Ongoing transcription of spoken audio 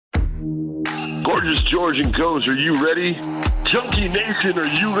Gorgeous George and Goes, are you ready? Junkie Nation, are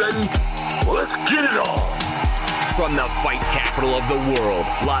you ready? Well, let's get it on. From the fight capital of the world,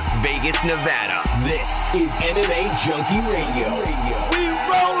 Las Vegas, Nevada, this is MMA Junkie Radio. We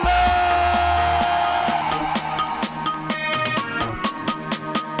rollin'!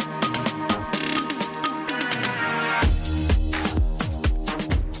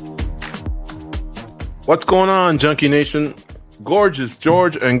 What's going on, Junkie Nation? Gorgeous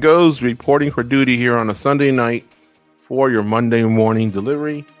George and Goes reporting for duty here on a Sunday night for your Monday morning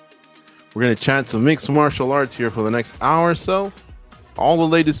delivery. We're going to chat some mixed martial arts here for the next hour or so. All the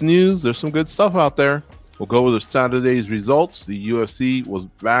latest news. There's some good stuff out there. We'll go over Saturday's results. The UFC was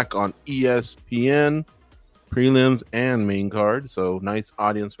back on ESPN, prelims and main card. So nice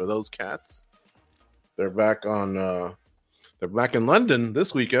audience for those cats. They're back on. They're back in London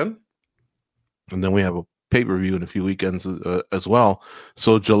this weekend. And then we have a pay-per-view in a few weekends as well.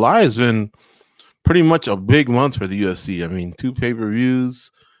 So July has been pretty much a big month for the UFC. I mean, 2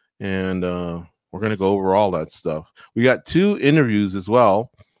 pay-per-views, and we're going to go over all that stuff. We got 2 interviews as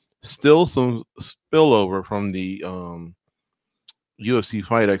well. Still some spillover from the UFC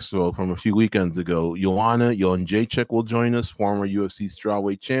Fight Expo from a few weekends ago. Joanna, Jedrzejczyk will join us, former UFC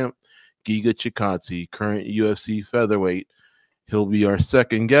strawweight champ. Giga Chikadze, current UFC featherweight. He'll be our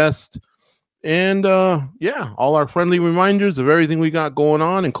second guest. And yeah, all our friendly reminders of everything we got going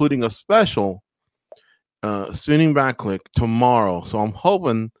on, including a special spinning back click tomorrow. So I'm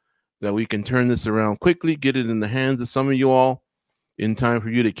hoping that we can turn this around quickly, get it in the hands of some of you all in time for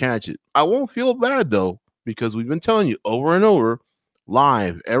you to catch it. I won't feel bad though, because we've been telling you over and over,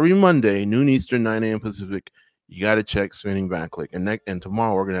 live every Monday, noon Eastern, 9 a.m. Pacific. You got to check spinning back click. And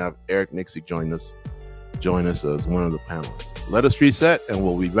tomorrow we're gonna have Eric Nixick join us as one of the panelists. Let us reset, and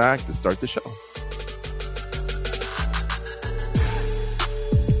we'll be back to start the show.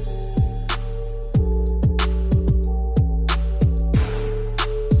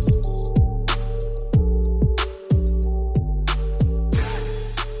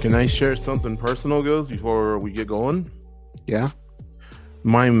 Can I share something personal, Goes, before we get going? Yeah.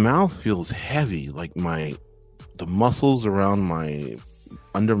 My mouth feels heavy, like the muscles around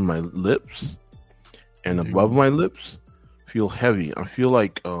under my lips and above my lips feel heavy. I feel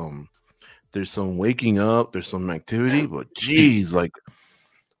like there's some waking up, there's some activity, but geez, like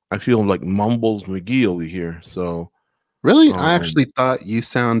I feel like Mumbles McGee over here. So really, I actually thought you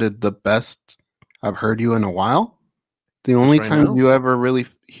sounded the best I've heard you in a while. The only time you ever really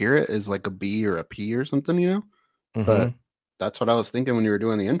hear it is like a B or a P or something, you know? Mm-hmm. But that's what I was thinking when you were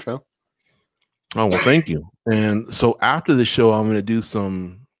doing the intro. Oh, well, thank you. And so after the show, I'm going to do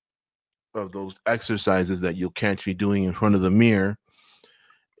some of those exercises that you'll catch me doing in front of the mirror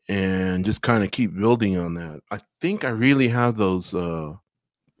and just kind of keep building on that. I think I really have those the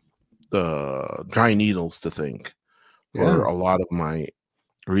dry needles to thank for a lot of my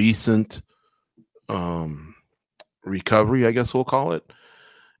recent recovery, I guess we'll call it.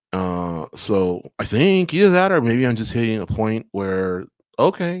 So I think either that or maybe I'm just hitting a point where,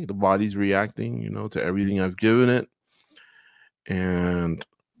 okay, the body's reacting, to everything I've given it. And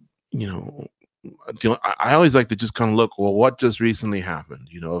I always like to just kind of look, well, what just recently happened?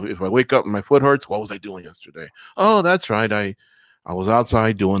 If I wake up and my foot hurts, what was I doing yesterday? Oh, that's right. I was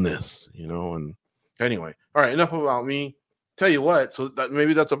outside doing this, and anyway. All right, enough about me. Tell you what, so that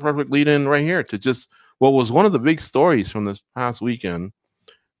maybe that's a perfect lead in right here to just what was one of the big stories from this past weekend.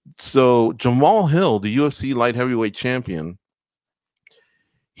 So Jamal Hill, the UFC light heavyweight champion,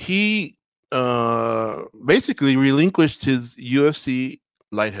 he basically relinquished his UFC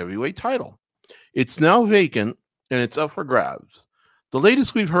light heavyweight title. It's now vacant and it's up for grabs. The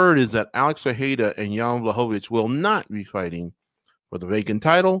latest we've heard is that Alex Fajeda and Jan Blachowicz will not be fighting for the vacant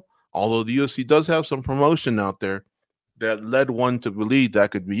title, although the UFC does have some promotion out there that led one to believe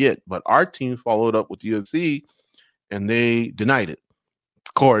that could be it. But our team followed up with the UFC and they denied it.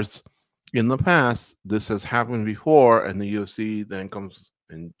 Of course, in the past, this has happened before, and the UFC then comes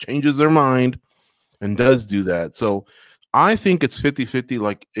and changes their mind and does do that. So I think it's 50-50,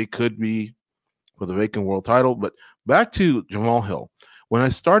 like it could be for the vacant world title. But back to Jamal Hill. When I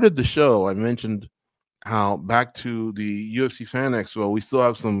started the show, I mentioned how back to the UFC Fan Expo, we still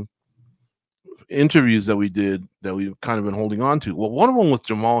have some interviews that we did that we've kind of been holding on to. Well, one of them was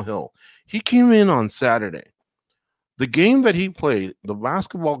Jamal Hill. He came in on Saturday. The game that he played, the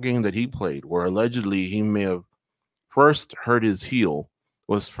basketball game that he played, where allegedly he may have first hurt his heel,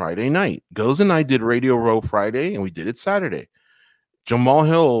 was Friday night. Goes and I did Radio Row Friday, and we did it Saturday. Jamal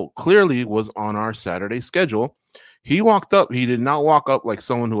Hill clearly was on our Saturday schedule. He walked up. He did not walk up like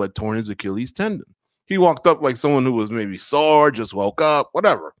someone who had torn his Achilles tendon. He walked up like someone who was maybe sore, just woke up,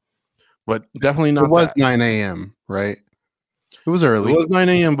 whatever. but definitely not. It was that. 9 a.m. Right? It was early. It was 9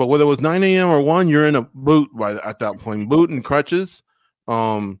 a.m. But whether it was 9 a.m. or 1, you're in a boot at that point. Boot and crutches.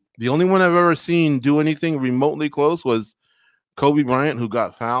 The only one I've ever seen do anything remotely close was Kobe Bryant, who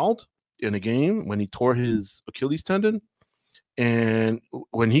got fouled in a game when he tore his Achilles tendon. And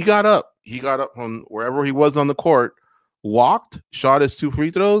when he got up from wherever he was on the court, walked, shot his 2 free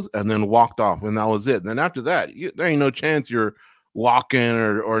throws, and then walked off. And that was it. And then after that, there ain't no chance you're walking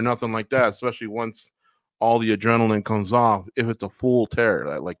or nothing like that, especially once all the adrenaline comes off, if it's a full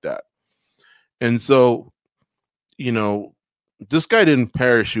tear like that. And so, this guy didn't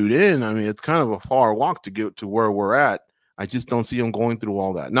parachute in. I mean, it's kind of a far walk to get to where we're at. I just don't see him going through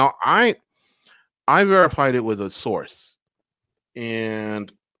all that. Now, I verified it with a source,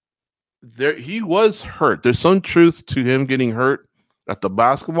 and he was hurt. There's some truth to him getting hurt at the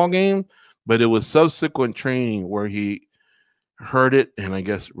basketball game, but it was subsequent training where he hurt it and I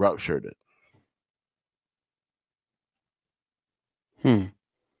guess ruptured it.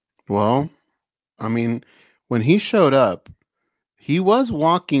 Well, I mean, when he showed up, he was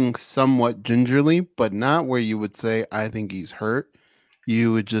walking somewhat gingerly, but not where you would say, I think he's hurt.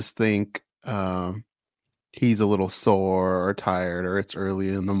 You would just think he's a little sore or tired or it's early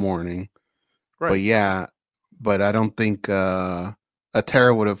in the morning. Right. But I don't think a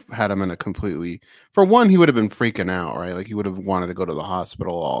tear would have had him in a completely... For one, he would have been freaking out, right? Like he would have wanted to go to the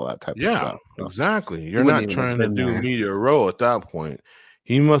hospital, all that type of stuff. Yeah, exactly. You're not trying to do media row at that point.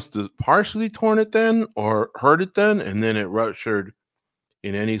 He must have partially torn it then or hurt it then, and then it ruptured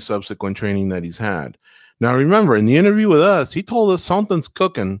in any subsequent training that he's had. Now, remember, in the interview with us, he told us something's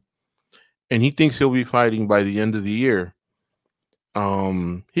cooking, and he thinks he'll be fighting by the end of the year.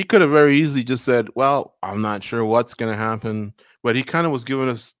 He could have very easily just said, well, I'm not sure what's going to happen, but he kind of was giving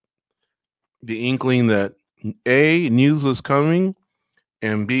us the inkling that A, news was coming,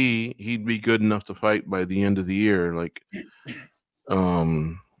 and B, he'd be good enough to fight by the end of the year.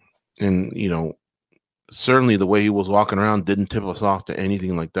 And certainly the way he was walking around didn't tip us off to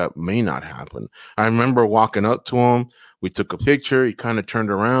anything like that may not happen. I remember walking up to him. We took a picture. He kind of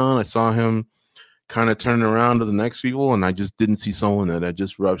turned around. I saw him kind of turn around to the next people, and I just didn't see someone that had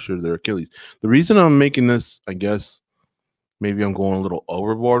just ruptured their Achilles. The reason I'm making this, I guess, maybe I'm going a little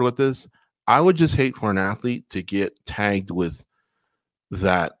overboard with this. I would just hate for an athlete to get tagged with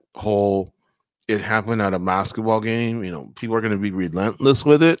that whole, it happened at a basketball game. People are going to be relentless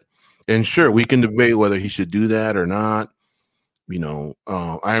with it. And sure, we can debate whether he should do that or not.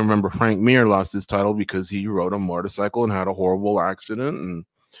 I remember Frank Mir lost his title because he rode a motorcycle and had a horrible accident and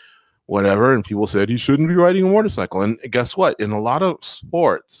whatever. And people said he shouldn't be riding a motorcycle. And guess what? In a lot of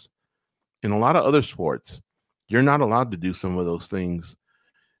sports, in a lot of other sports, you're not allowed to do some of those things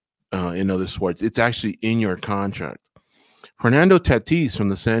in other sports. It's actually in your contract. Fernando Tatis from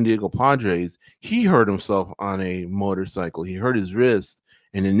the San Diego Padres, he hurt himself on a motorcycle. He hurt his wrist.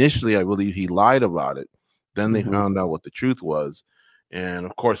 And initially, I believe he lied about it. Then they found out what the truth was. And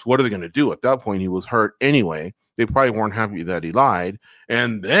of course, what are they going to do? At that point, he was hurt anyway. They probably weren't happy that he lied.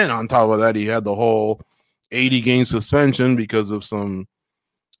 And then on top of that, he had the whole 80-game suspension because of some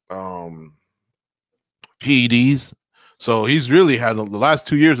PEDs. So he's really had the last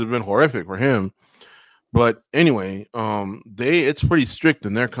 2 years have been horrific for him. But anyway, it's pretty strict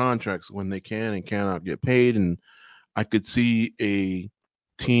in their contracts when they can and cannot get paid. And I could see a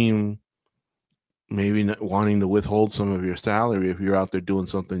team maybe not wanting to withhold some of your salary if you're out there doing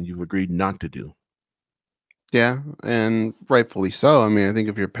something you've agreed not to do. Yeah, and rightfully so. I mean, I think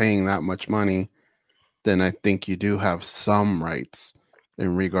if you're paying that much money, then I think you do have some rights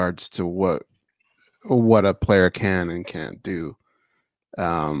in regards to what a player can and can't do.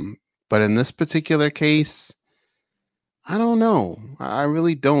 But in this particular case, I don't know. I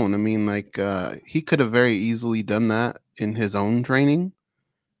really don't. I mean, he could have very easily done that in his own training,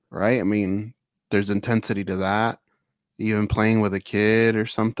 right? I mean, there's intensity to that, even playing with a kid or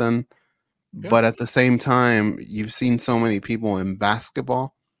something. Yeah. But at the same time, you've seen so many people in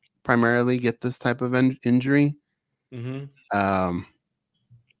basketball primarily get this type of injury. Mm-hmm.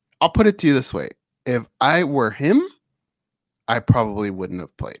 I'll put it to you this way. If I were him, I probably wouldn't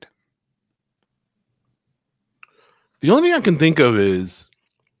have played. The only thing I can think of is,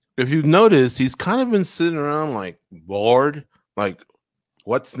 if you've noticed, he's kind of been sitting around bored,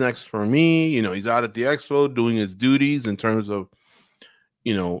 what's next for me? He's out at the expo doing his duties in terms of,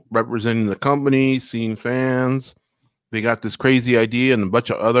 representing the company, seeing fans. They got this crazy idea and a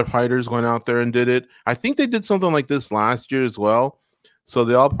bunch of other fighters went out there and did it. I think they did something like this last year as well. So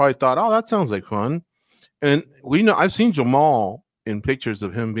they all probably thought, oh, that sounds like fun. And I've seen Jamal in pictures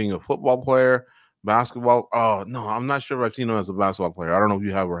of him being a football player. basketball. Oh no, I'm not sure if I've seen him as a basketball player. I don't know if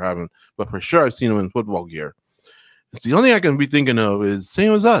you have or haven't, but for sure I've seen him in football gear. It's the only thing I can be thinking of is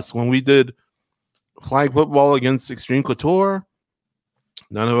same as us when we did flag football against Extreme Couture.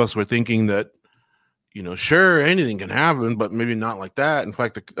 None of us were thinking that, sure, anything can happen, but maybe not like that. In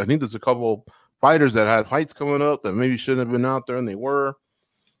fact, I think there's a couple fighters that had fights coming up that maybe shouldn't have been out there, and they were.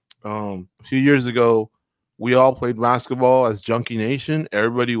 A few years ago, we all played basketball as Junkie Nation.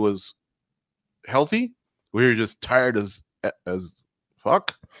 Everybody was healthy. We were just tired as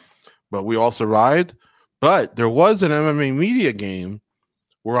fuck, but we all survived. But there was an MMA media game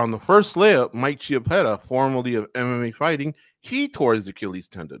where on the first layup, Mike Chiappetta, formerly of MMA Fighting, he tore his Achilles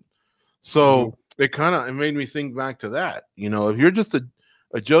tendon. So it made me think back to that. If you're just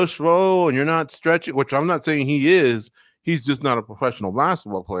a Joe Schmo and you're not stretching, which I'm not saying he is, he's just not a professional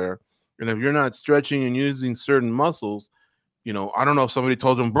basketball player. And if you're not stretching and using certain muscles, I don't know if somebody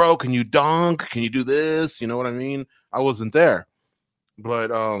told him, bro, can you dunk? Can you do this? You know what I mean? I wasn't there. But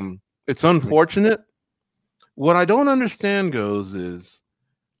it's unfortunate. What I don't understand is,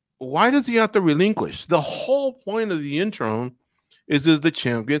 why does he have to relinquish? The whole point of the interim is the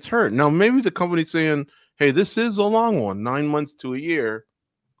champ gets hurt. Now, maybe the company's saying, hey, this is a long one, 9 months to a year.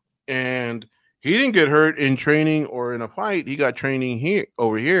 And he didn't get hurt in training or in a fight. He got training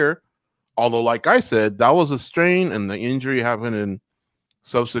over here. Although, like I said, that was a strain and the injury happened in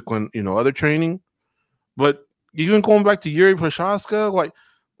subsequent, other training. But even going back to Yuri Prochazka,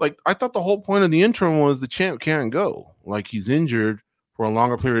 like I thought the whole point of the interim was the champ can't go. Like he's injured for a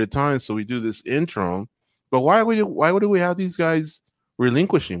longer period of time, so we do this interim. But why would we have these guys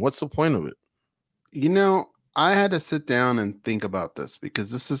relinquishing? What's the point of it? I had to sit down and think about this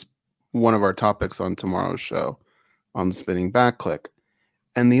because this is one of our topics on tomorrow's show on the Spinning Back Click.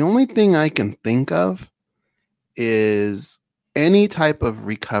 And the only thing I can think of is any type of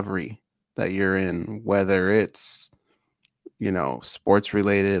recovery that you're in, whether it's, sports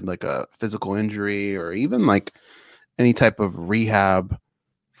related, like a physical injury, or even like any type of rehab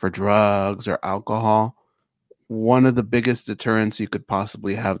for drugs or alcohol. One of the biggest deterrents you could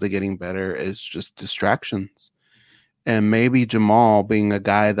possibly have to getting better is just distractions. And maybe Jamal, being a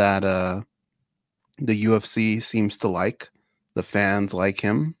guy that the UFC seems to like, the fans like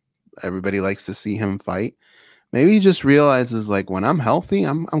him, everybody likes to see him fight. Maybe he just realizes, like, when I'm healthy,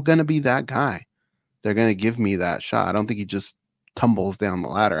 I'm going to be that guy. They're going to give me that shot. I don't think he just tumbles down the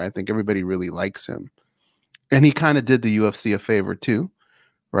ladder. I think everybody really likes him. And he kind of did the UFC a favor too,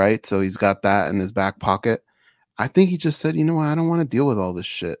 right? So he's got that in his back pocket. I think he just said, you know what? I don't want to deal with all this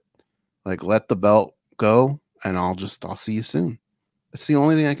shit. Like, let the belt go and I'll see you soon. That's the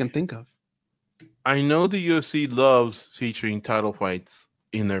only thing I can think of. I know the UFC loves featuring title fights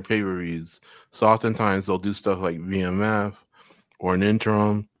in their pay-per-views. So oftentimes they'll do stuff like VMF or an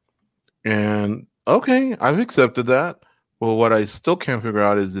interim. And okay, I've accepted that. Well, what I still can't figure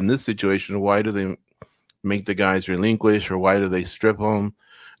out is in this situation, why do they make the guys relinquish or why do they strip them?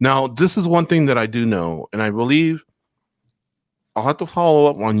 Now, this is one thing that I do know, and I believe I'll have to follow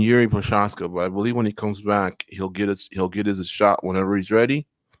up on Yuri Prochazka, but I believe when he comes back, he'll get his shot whenever he's ready,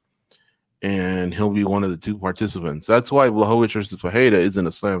 and he'll be one of the two participants. That's why Blachowicz versus Fajeda isn't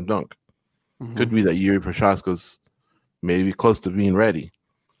a slam dunk. Mm-hmm. Could be that Yuri Prochazka's maybe close to being ready.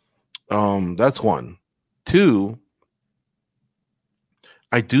 That's one. Two,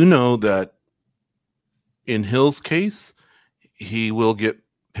 I do know that in Hill's case, he will get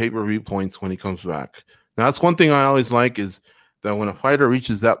pay-per-view points when he comes back. Now, that's one thing I always like is that when a fighter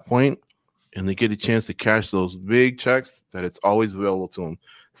reaches that point and they get a chance to cash those big checks, that it's always available to him.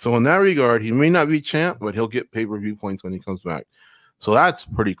 So in that regard, he may not be champ, but he'll get pay-per-view points when he comes back. So that's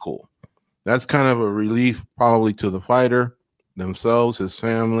pretty cool. That's kind of a relief probably to the fighter themselves, his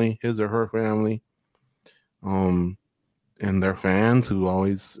family, his or her family, and their fans who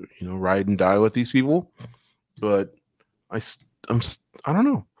always, ride and die with these people. But I don't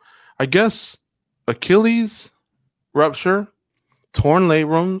know. I guess Achilles rupture, torn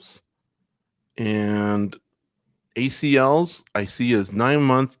labrums, and ACLs I see as 9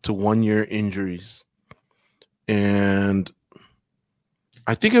 month to 1 year injuries. And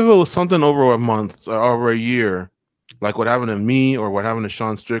I think if it was something over a month or over a year, like what happened to me or what happened to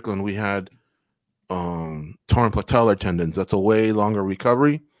Sean Strickland, we had torn patellar tendons. That's a way longer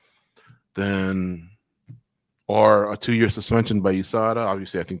recovery than, or a 2-year suspension by USADA.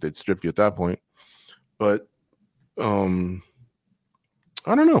 Obviously, I think they'd strip you at that point. But I don't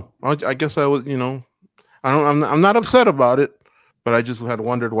know. I guess I was, I'm not upset about it, but I just had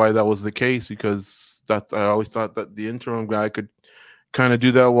wondered why that was the case, because I always thought that the interim guy could kind of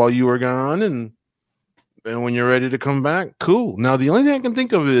do that while you were gone, and And when you're ready to come back, cool. Now, the only thing I can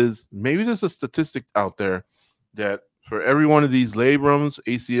think of is maybe there's a statistic out there that for every one of these labrums,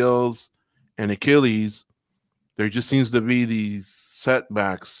 ACLs, and Achilles, there just seems to be these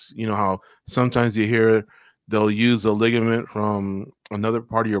setbacks. You know how sometimes you hear they'll use a ligament from another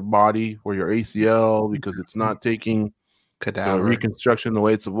part of your body for your ACL because it's not taking the reconstruction the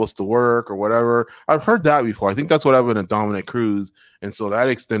way it's supposed to work or whatever. I've heard that before. I think that's what happened to Dominic Cruz. And so that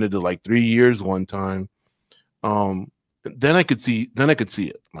extended to like 3 years one time. Then I could see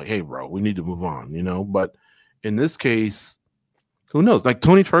it. Like, hey, bro, we need to move on, you know? But in this case, who knows? Like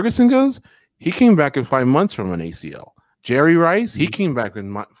Tony Ferguson goes, he came back in 5 months from an ACL. Jerry Rice, he came back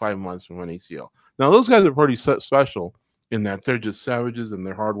in 5 months from an ACL. Now, those guys are pretty special in that they're just savages and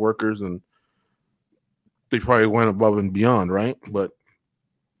they're hard workers and they probably went above and beyond, right? But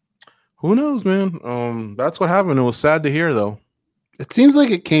who knows, man? That's what happened. It was sad to hear, though. It seems like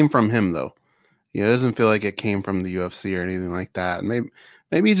it came from him, though. Yeah, it doesn't feel like it came from the UFC or anything like that.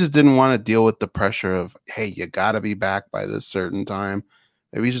 Maybe he just didn't want to deal with the pressure of, hey, you got to be back by this certain time.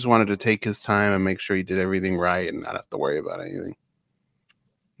 Maybe he just wanted to take his time and make sure he did everything right and not have to worry about anything.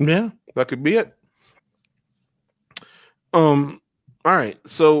 Yeah, that could be it. All right,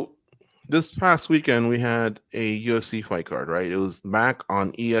 so this past weekend, we had a UFC fight card, right? It was back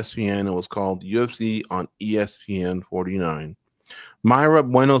on ESPN. It was called UFC on ESPN 49. Mayra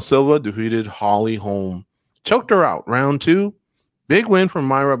Bueno Silva defeated Holly Holm. Choked her out. Round 2. Big win for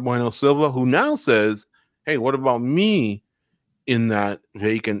Mayra Bueno Silva, who now says, hey, what about me in that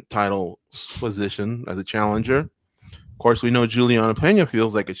vacant title position as a challenger? Of course, we know Juliana Pena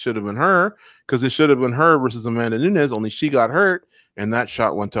feels like it should have been her because it should have been her versus Amanda Nunes, only she got hurt. And that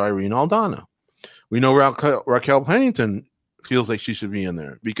shot went to Irene Aldana. We know Raquel Pennington feels like she should be in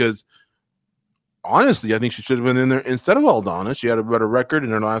there because, honestly, I think she should have been in there instead of Aldana. She had a better record in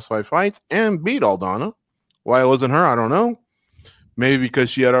her last 5 fights and beat Aldana. Why it wasn't her, I don't know. Maybe because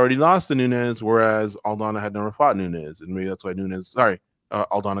she had already lost to Nunes, whereas Aldana had never fought Nunes. And maybe that's why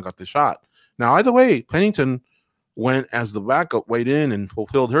Aldana got the shot. Now, either way, Pennington went as the backup, weighed in, and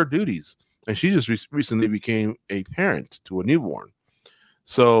fulfilled her duties. And she just recently became a parent to a newborn.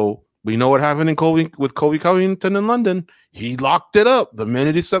 So we know what happened with Colby Covington in London. He locked it up. The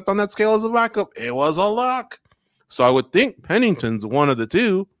minute he stepped on that scale as a backup, it was a lock. So I would think Pennington's one of the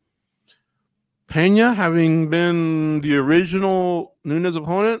two. Pena, having been the original Nunes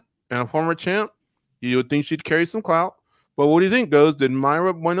opponent and a former champ, you would think she'd carry some clout. But what do you think, Goes? Did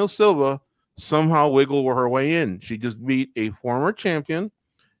Mayra Bueno Silva somehow wiggle her way in? She just beat a former champion,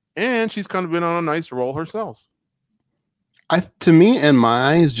 and she's kind of been on a nice roll herself. To me, in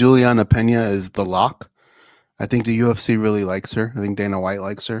my eyes, Juliana Pena is the lock. I think the UFC really likes her. I think Dana White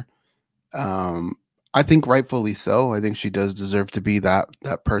likes her. I think rightfully so. I think she does deserve to be that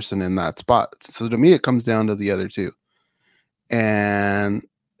person in that spot. So to me, it comes down to the other two. And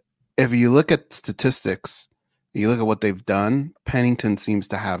if you look at statistics, you look at what they've done, Pennington seems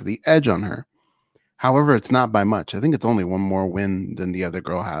to have the edge on her. However, it's not by much. I think it's only one more win than the other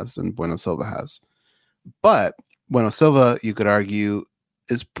girl has, than Bueno Silva has. But Bueno Silva, you could argue,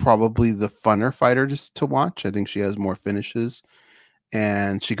 is probably the funner fighter just to watch. I think she has more finishes.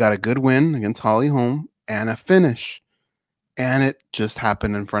 And she got a good win against Holly Holm and a finish. And it just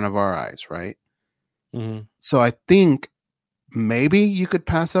happened in front of our eyes, right? Mm-hmm. So I think maybe you could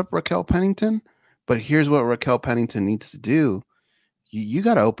pass up Raquel Pennington. But here's what Raquel Pennington needs to do. You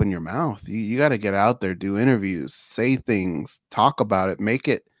got to open your mouth. You got to get out there, do interviews, say things, talk about it,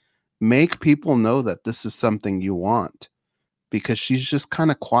 make people know that this is something you want, because she's just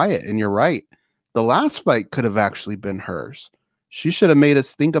kind of quiet. And you're right. The last fight could have actually been hers. She should have made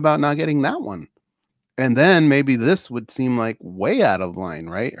us think about not getting that one. And then maybe this would seem like way out of line,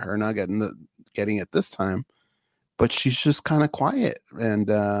 right? Her not getting it this time, but she's just kind of quiet. And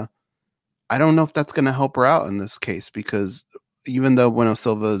I don't know if that's going to help her out in this case, because even though Bueno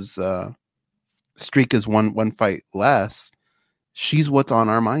Silva's streak is one fight less, she's what's on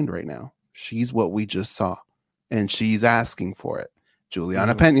our mind right now. She's what we just saw, and she's asking for it.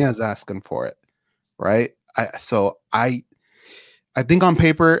 Juliana Pena is asking for it, right? I think on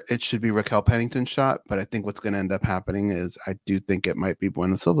paper it should be Raquel Pennington's shot, but I think what's going to end up happening is I do think it might be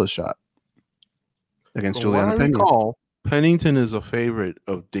Bueno Silva's shot against Juliana Pena. Recall, Pennington is a favorite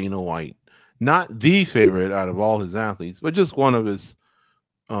of Dana White. Not the favorite out of all his athletes, but just one of his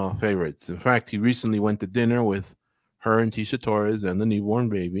favorites. In fact, he recently went to dinner with her and Tisha Torres and the newborn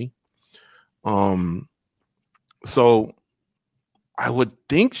baby. So I would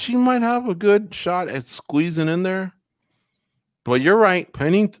think she might have a good shot at squeezing in there. But you're right.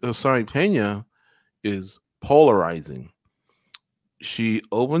 Pena is polarizing. she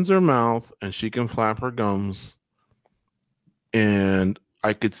opens her mouth and she can flap her gums, and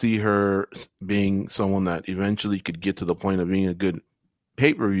I could see her being someone that eventually could get to the point of being a good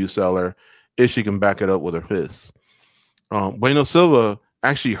pay-per-view seller if she can back it up with her fists. Bueno Silva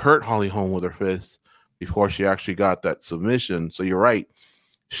actually hurt Holly Holm with her fists before she actually got that submission. So you're right.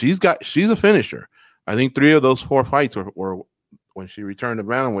 She's a finisher. I think 3 of those 4 fights were when she returned to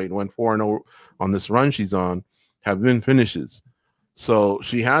bantamweight and went 4-0 on this run she's on, have been finishes. So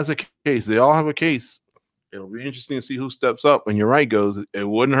she has a case. They all have a case. It'll be interesting to see who steps up. And you're right, Goes. It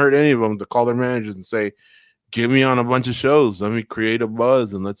wouldn't hurt any of them to call their managers and say, "Get me on a bunch of shows. Let me create a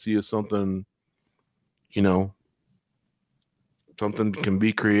buzz, and let's see if something, something can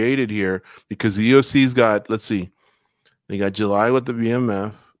be created here." Because the UFC's got, let's see, they got July with the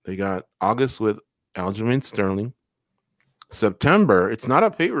BMF. They got August with Aljamain Sterling. September, it's not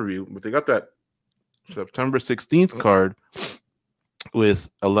a pay-per-view, but they got that September 16th card with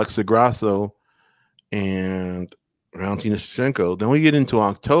Alexa Grasso and Valentina Shevchenko. Then we get into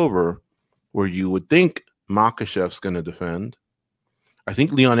October, where you would think Makhachev's going to defend. I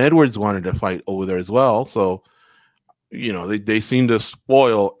think Leon Edwards wanted to fight over there as well. So, they seem to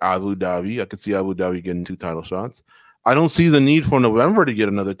spoil Abu Dhabi. I could see Abu Dhabi getting 2 title shots. I don't see the need for November to get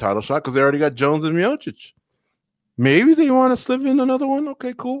another title shot because they already got Jones and Miocic. Maybe they want to slip in another one.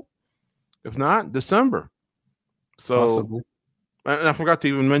 Okay, cool. If not, December. So, possibly. And I forgot to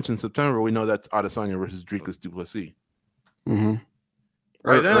even mention September. We know that's Adesanya versus Dricus du Plessis. Mm-hmm.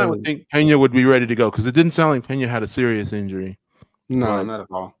 Right then, I would think Pena would be ready to go because it didn't sound like Pena had a serious injury. No, not at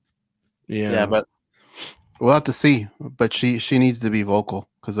all. Yeah, but we'll have to see. But she needs to be vocal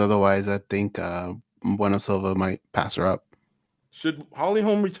because otherwise, I think Bueno Silva might pass her up. Should Holly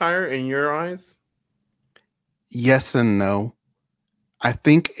Holm retire in your eyes? Yes and no. I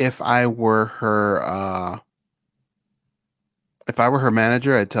think if I were her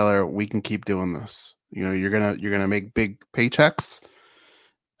manager, I'd tell her we can keep doing this. You're gonna make big paychecks.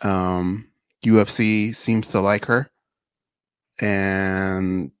 UFC seems to like her,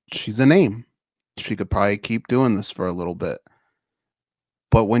 and she's a name. She could probably keep doing this for a little bit.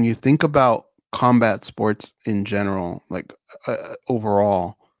 But when you think about combat sports in general, like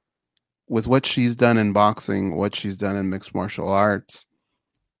overall, with what she's done in boxing, what she's done in mixed martial arts,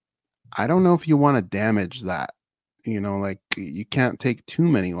 I don't know if you want to damage that. You can't take too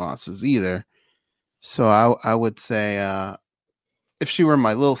many losses either. So I would say, if she were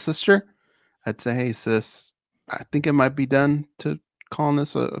my little sister, I'd say, "Hey, sis, I think it might be done to calling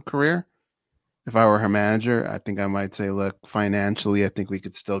this a career." If I were her manager, I think I might say, "Look, financially, I think we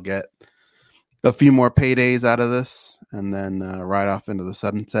could still get a few more paydays out of this and then ride off into the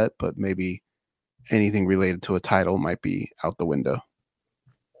sunset, but maybe anything related to a title might be out the window."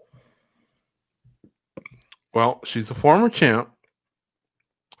 Well, she's a former champ,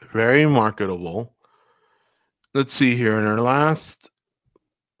 very marketable. Let's see here. In her last,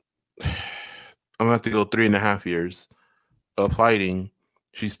 I'm going to have to go 3.5 years of fighting.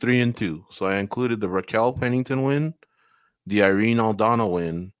 She's 3-2. So I included the Raquel Pennington win, the Irene Aldana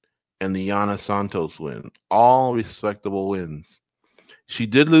win, and the Yana Santos win. All respectable wins. She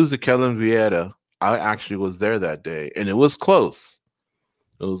did lose to Kellen Vieira. I actually was there that day, and it was close.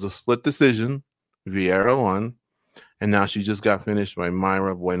 It was a split decision. Vieira won, and now she just got finished by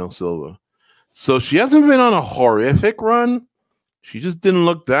Mayra Bueno Silva. So she hasn't been on a horrific run. She just didn't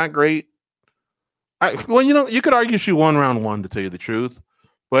look that great. You could argue she won round 1, to tell you the truth.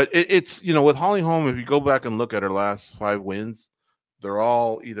 But it's with Holly Holm, if you go back and look at her last 5 wins, they're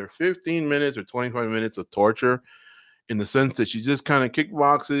all either 15 minutes or 25 minutes of torture, in the sense that she just kind of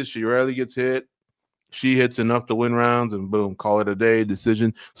kickboxes. She rarely gets hit. She hits enough to win rounds, and boom, call it a day,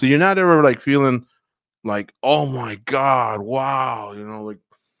 decision. So you're not ever like feeling like, "Oh my God, wow," like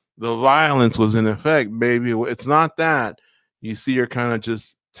the violence was in effect, baby. It's not that. You see her kind of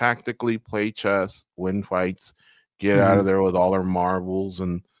just tactically play chess, win fights, get out of there with all her marbles.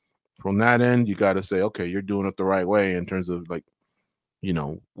 And from that end, you got to say, okay, you're doing it the right way in terms of like,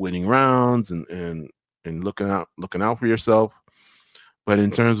 winning rounds and looking out for yourself. But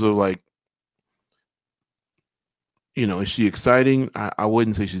in terms of like, is she exciting? I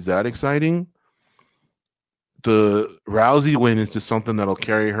wouldn't say she's that exciting. The Rousey win is just something that'll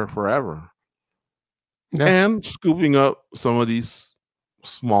carry her forever. Yeah. And scooping up some of these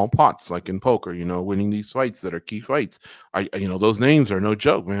small pots, like in poker, winning these fights that are key fights. Those names are no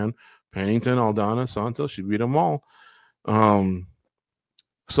joke, man. Pennington, Aldana, Santos, she beat them all.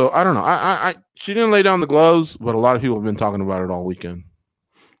 So I don't know. She didn't lay down the gloves, but a lot of people have been talking about it all weekend.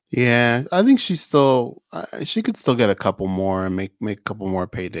 Yeah, I think she could still get a couple more and make a couple more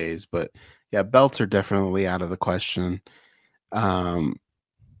paydays, but yeah, belts are definitely out of the question. I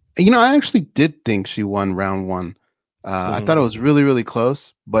actually did think she won round one. I thought it was really, really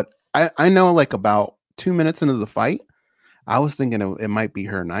close, but I know like about 2 minutes into the fight, I was thinking it might be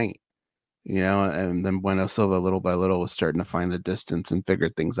her night, and then Bueno Silva little by little was starting to find the distance and figure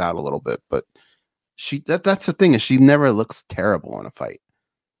things out a little bit. But that's the thing, is she never looks terrible in a fight.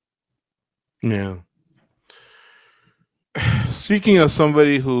 Yeah. Speaking of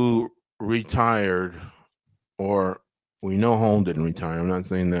somebody who retired, or we know Holm didn't retire, I'm not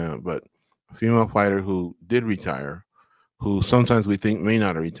saying that, but a female fighter who did retire, who sometimes we think may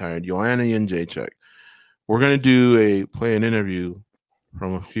not have retired, Joanna Jedrzejczyk. We're going to play an interview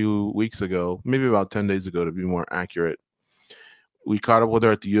from a few weeks ago, maybe about 10 days ago to be more accurate. We caught up with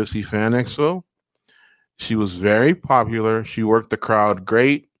her at the UFC Fan Expo. She was very popular. She worked the crowd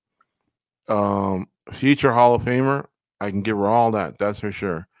great. Future Hall of Famer. I can give her all that. That's for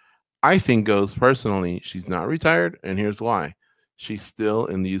sure. I think, Goes, personally, she's not retired, and here's why. She's still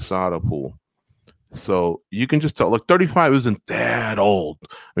in the USADA pool. So you can just tell, look, 35 isn't that old.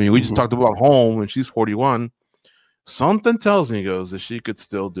 I mean, we just talked about Holm, and she's 41. Something tells me, Goes, that she could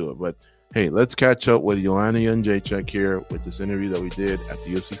still do it. But hey, let's catch up with Joanna Jedrzejczyk here with this interview that we did at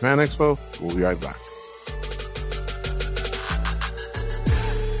the UFC Fan Expo. We'll be right back.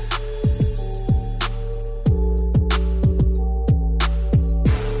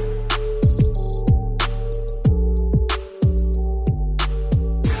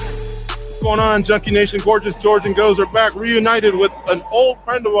 What's going on, Junkie Nation? Gorgeous George and Goes are back, reunited with an old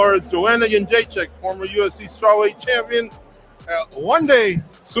friend of ours, Joanna Jedrzejczyk, former UFC strawweight champion, one day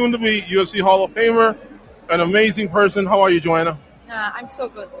soon to be UFC Hall of Famer, an amazing person. How are you, Joanna? I'm so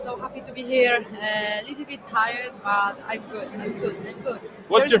good. So happy to be here. A little bit tired, but I'm good.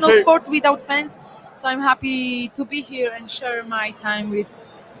 There's no sport without fans, so I'm happy to be here and share my time with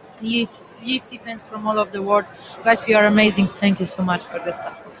UFC fans from all over the world. Guys, you are amazing. Thank you so much for this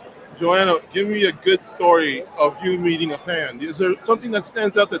support. Joanna, give me a good story of you meeting a fan. Is there something that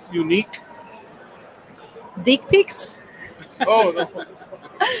stands out that's unique? Dick pics? Oh, no.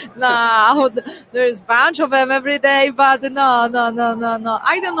 No, there's a bunch of them every day, but no.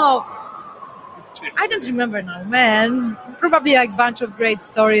 I don't know. I don't remember now, man. Probably like a bunch of great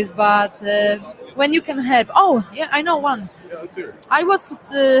stories, but when you can help. Oh, yeah, I know one. Yeah, let's hear it.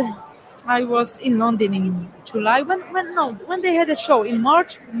 I was in London in July. When they had a show in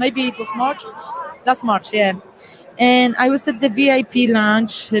March, maybe it was March, last March, yeah. And I was at the VIP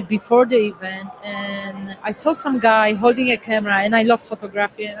lounge before the event, and I saw some guy holding a camera, and I love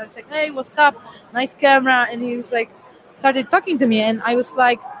photography. And I was like, "Hey, what's up? Nice camera." And he was like, started talking to me, and I was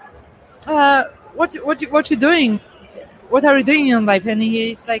like, "What you doing? What are you doing in life?" And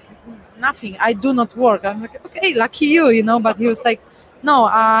he's like, "Nothing. I do not work." I'm like, "Okay, lucky you, But he was like, "No,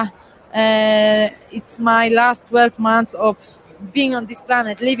 it's my last 12 months of being on this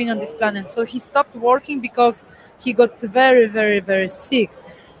planet, living on this planet." So he stopped working because he got very, very, very sick.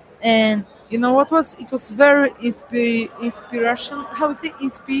 And you know what was? It was very inspiration. How is it?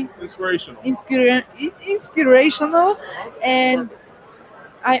 Inspirational. And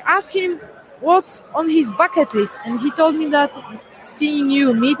I asked him what's on his bucket list, and he told me that seeing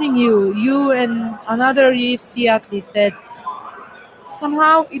you, meeting you and another UFC athlete said,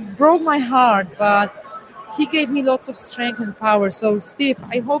 somehow it broke my heart, but he gave me lots of strength and power. So Steve,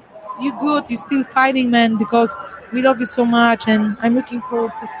 I hope you're good, you're still fighting, man, because we love you so much, and I'm looking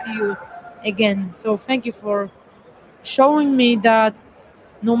forward to see you again. So thank you for showing me that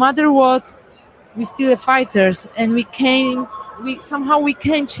no matter what, we're still fighters, and we can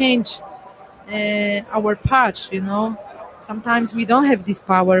change our patch, Sometimes we don't have this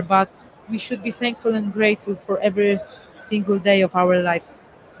power, but we should be thankful and grateful for every single day of our lives.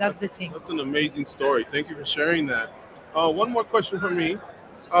 That's the thing. That's an amazing story. Thank you for sharing that. One more question from me.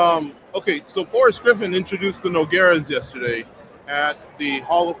 Okay, so Boris Griffin introduced the Nogueiras yesterday at the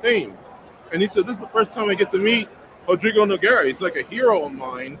Hall of Fame, and he said, "This is the first time I get to meet Rodrigo Nogueira. He's like a hero of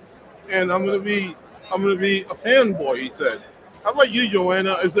mine, and I'm gonna be a fanboy." He said. How about you,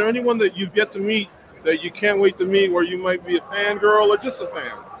 Joanna? Is there anyone that you've yet to meet that you can't wait to meet, where you might be a fangirl or just a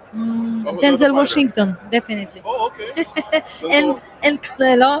fan? Denzel Washington, definitely. Oh, okay. and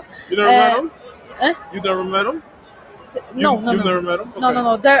Canelo. You never met him? You never met him? No. You've never met him? Okay.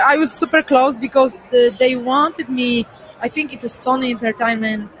 No. I was super close because they wanted me. I think it was Sony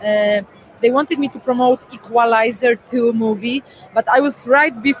Entertainment. They wanted me to promote Equalizer 2 movie, but I was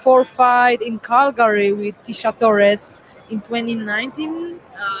right before fight in Calgary with Tisha Torres in 2019.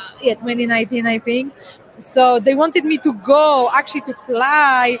 2019, I think. So they wanted me to go, actually to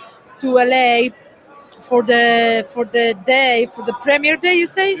fly to LA for the premiere day, you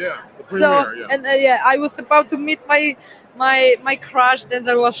say? Yeah, the premiere, And I was about to meet my my crush,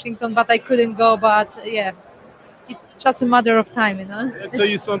 Denzel Washington, but I couldn't go. But yeah, it's just a matter of time, you know. I tell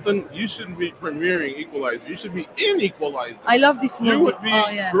you something. You shouldn't be premiering Equalizer. You should be in Equalizer. I love this movie. You would be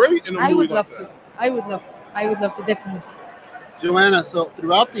great in a movie like that. I would love to, definitely. Joanna, so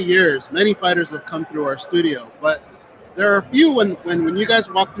throughout the years, many fighters have come through our studio, but there are a few when you guys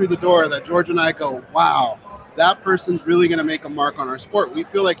walk through the door that George and I go, wow, that person's really going to make a mark on our sport. We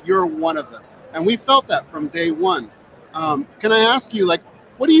feel like you're one of them. And we felt that from day one. Can I ask you, like,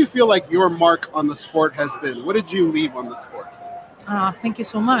 what do you feel like your mark on the sport has been? What did you leave on the sport? Thank you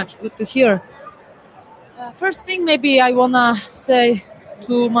so much. Good to hear. First thing, maybe I want to say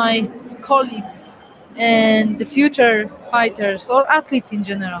to my colleagues and the future fighters or athletes in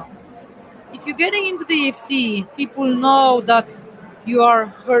general. If you're getting into the UFC, people know that you are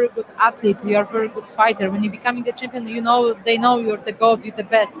a very good athlete, you are a very good fighter. When you're becoming the champion, they know you're the GOAT, you're the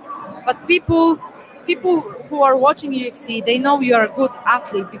best. But people who are watching UFC, they know you are a good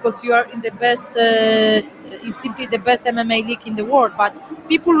athlete because you are in the best, is simply the best MMA league in the world. But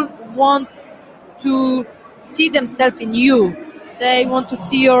people want to see themselves in you. They want to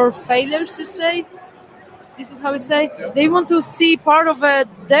see your failures, you say. This is how we say. They want to see part of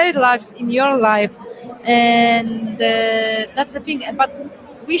their lives in your life, and that's the thing. But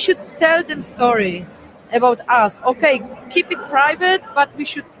we should tell them story about us. Okay, keep it private, but we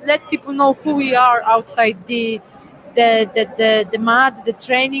should let people know who we are outside the mat, the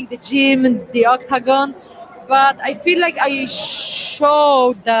training, the gym, and the octagon. But I feel like I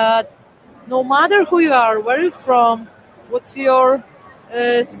show that no matter who you are, where you're from, what's your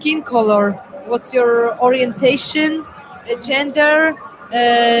skin color, what's your orientation, gender,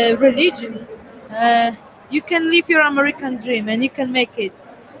 religion, you can live your American dream and you can make it.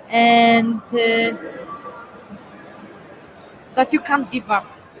 And that you can't give up.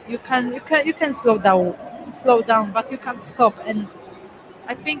 You can slow down, but you can't stop. And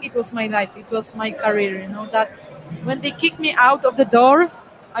I think it was my life. It was my career. You know that when they kicked me out of the door,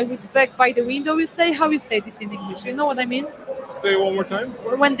 I was back by the window. You say, how you say this in English? You know what I mean? Say it one more time.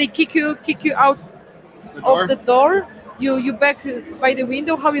 When they kick you out of the door, you back by the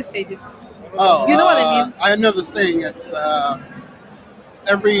window. How you say this? Oh, you know what I mean? I know the saying. It's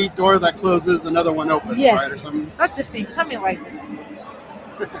every door that closes, another one opens. Yes, right, or something. That's the thing. Something like this.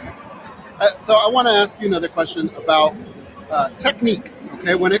 So I want to ask you another question about technique.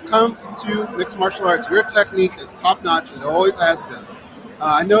 Okay, when it comes to mixed martial arts, your technique is top notch. It always has been.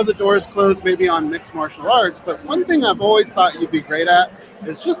 I know the door is closed maybe on mixed martial arts, but one thing I've always thought you'd be great at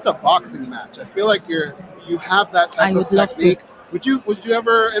is just a boxing match. I feel like you have that type of technique. Would you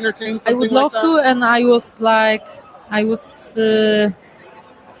ever entertain something like that? I would love to, and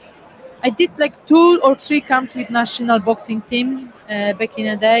I did like 2 or 3 camps with national boxing team back in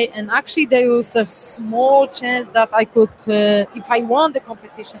the day, and actually there was a small chance that I could, if I won the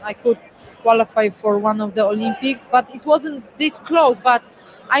competition, I could qualify for one of the Olympics, but it wasn't this close. But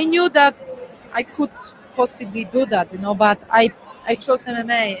I knew that I could possibly do that, you know. But I chose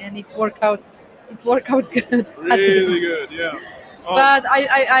MMA, and it worked out. It worked out good. Really good, yeah. But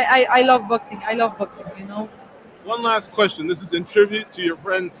I love boxing. I love boxing, you know. One last question. This is in tribute to your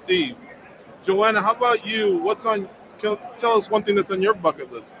friend Steve. Joanna, how about you? Tell us one thing that's on your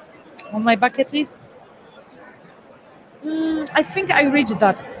bucket list. On my bucket list? I think I reached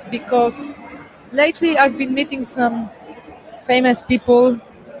that because lately I've been meeting some famous people,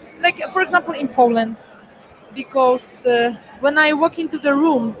 like for example in Poland, because when I walk into the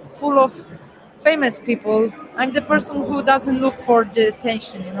room full of famous people, I'm the person who doesn't look for the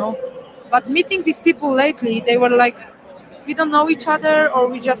attention, you know. But meeting these people lately, they were like, we don't know each other, or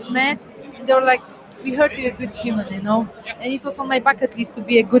we just met, and they were like, we heard you're a good human, you know. And it was on my bucket list to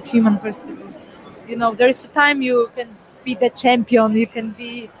be a good human first of all. You know, there is a time you can be the champion, you can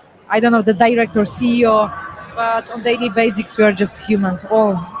be, I don't know, the director, CEO, but on daily basics we are just humans.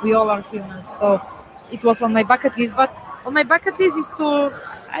 We all are humans. So it was on my bucket list. But on my bucket list is to,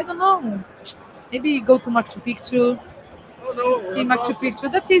 I don't know, maybe go to Machu Picchu. See Machu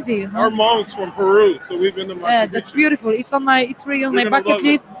Picchu. That's easy. You know? Our mom's from Peru, so we've been to Machu Picchu. Yeah, that's beautiful. It's really on my bucket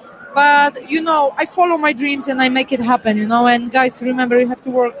list. But you know, I follow my dreams and I make it happen. You know, and guys, remember, you have to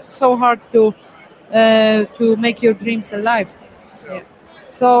work so hard to make your dreams alive. Yeah.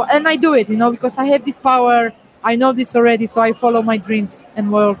 So, and I do it, you know, because I have this power. I know this already, so I follow my dreams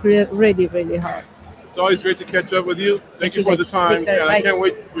and work really, really hard. It's always great to catch up with you. Thank you for the time, and I can't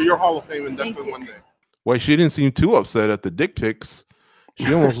wait for your Hall of Fame induction one day. Well, she didn't seem too upset at the dick pics.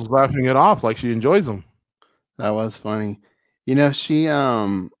 She almost was laughing it off like she enjoys them. That was funny. You know, she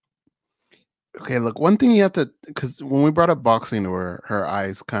okay, look, one thing you have to, because when we brought up boxing to her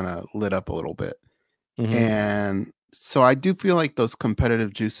eyes kind of lit up a little bit. Mm-hmm. And So I do feel like those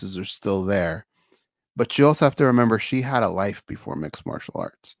competitive juices are still there. But you also have to remember she had a life before mixed martial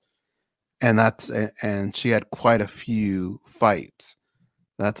arts. And she had quite a few fights.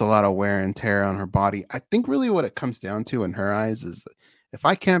 That's a lot of wear and tear on her body. I think really what it comes down to in her eyes is if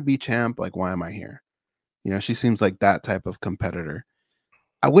I can't be champ, like why am I here? You know, she seems like that type of competitor.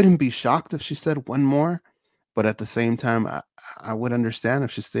 I wouldn't be shocked if she said one more, but at the same time, I would understand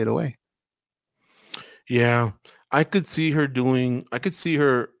if she stayed away. Yeah, I could see her doing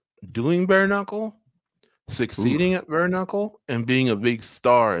bare knuckle, succeeding at bare knuckle, and being a big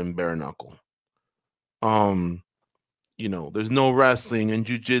star in bare knuckle. You know, there's no wrestling and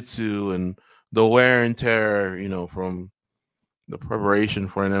jujitsu and the wear and tear, you know, from the preparation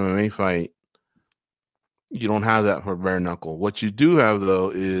for an MMA fight. You don't have that for bare knuckle. What you do have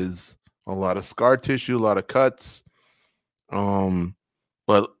though is a lot of scar tissue, a lot of cuts.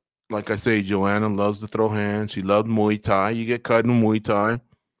 But like I say, Joanna loves to throw hands. She loved Muay Thai. You get cut in Muay Thai.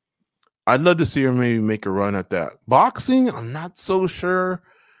 I'd love to see her maybe make a run at that. Boxing, I'm not so sure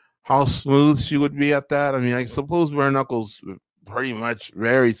how smooth she would be at that. I mean, I suppose bare knuckles pretty much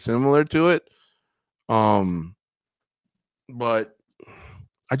very similar to it. But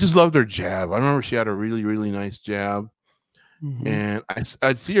I just loved her jab. I remember she had a really, really nice jab. Mm-hmm. And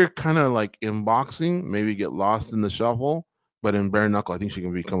I'd see her kind of like in boxing, maybe get lost in the shuffle. But in bare knuckle, I think she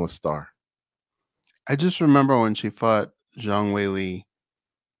can become a star. I just remember when she fought Zhang Weili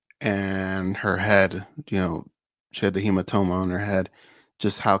and her head, you know, she had the hematoma on her head,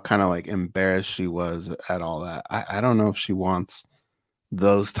 just how kind of like embarrassed she was at all that. I don't know if she wants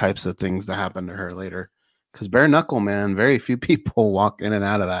those types of things to happen to her later. Because bare knuckle, man, very few people walk in and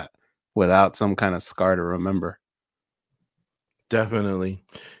out of that without some kind of scar to remember. Definitely.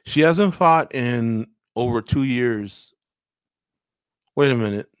 She hasn't fought in over 2 years. Wait a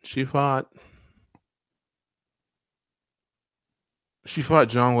minute. She fought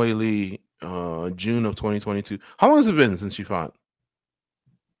Zhang Weili June of 2022. How long has it been since she fought?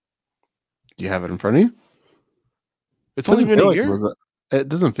 Do you have it in front of you? It's only been a year. It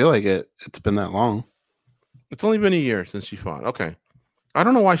doesn't feel like it's been that long. It's only been a year since she fought. Okay. I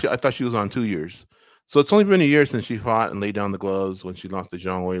don't know why I thought she was on 2 years. So it's only been a year since she fought and laid down the gloves when she lost to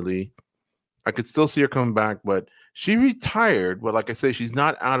Zhang Weili. I could still see her coming back, but she retired. But like I say, she's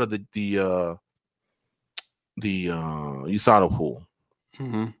not out of the USADA pool.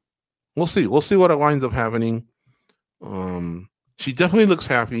 Mm-hmm. We'll see. We'll see what winds up happening. She definitely looks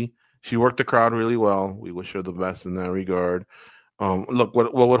happy. She worked the crowd really well. We wish her the best in that regard. Look,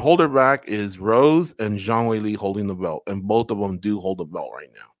 what would hold her back is Rose and Zhang Weili holding the belt, and both of them do hold the belt right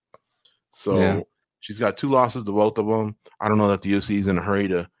now. So she's got 2 losses to both of them. I don't know that the UFC is in a hurry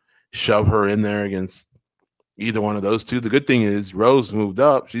to shove her in there against either one of those two. The good thing is Rose moved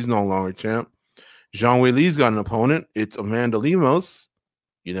up. She's no longer champ. Zhang Weili's got an opponent. It's Amanda Lemos.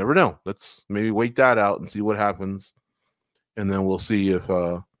 You never know. Let's maybe wait that out and see what happens. And then we'll see if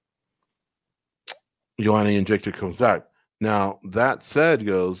Joanna Jedrzejczyk comes back. Now, that said,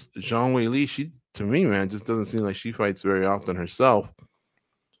 Zhang Weili, she, to me, man, just doesn't seem like she fights very often herself.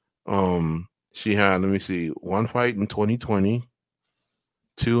 She had, let me see, 1 fight in 2020,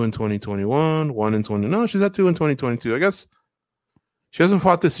 2 in 2021, 1 in 20. No, she's had 2 in 2022. I guess she hasn't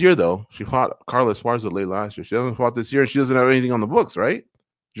fought this year, though. She fought Carla Esparza late last year. She hasn't fought this year, and she doesn't have anything on the books, right?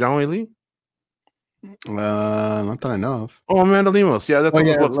 Zhang Weili? Not that I know of. Oh, Amanda Lemos. Yeah, that's on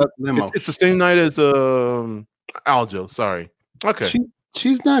the books. It's the same night as Aljo. Sorry. Okay.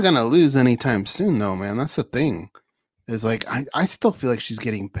 She's not gonna lose anytime soon, though, man. That's the thing. Is like I still feel like she's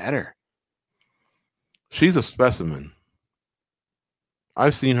getting better. She's a specimen.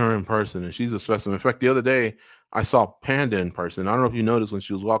 I've seen her in person, and she's a specimen. In fact, the other day I saw Panda in person. I don't know if you noticed when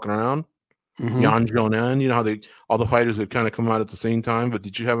she was walking around. Mm-hmm. Yan Jonan, you know how all the fighters would kind of come out at the same time, but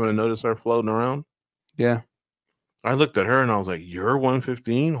did you happen to notice her floating around? Yeah. I looked at her and I was like, "You're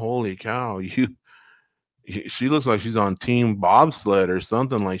 115? Holy cow! She looks like she's on team bobsled or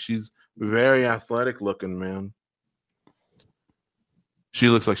something. Like she's very athletic looking, man. She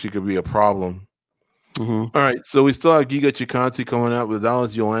looks like she could be a problem." Mm-hmm. All right, so we still have Giga Chikadze coming out, but that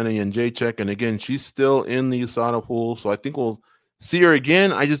was Joanna Jedrzejczyk, and again, she's still in the USADA pool, so I think we'll see her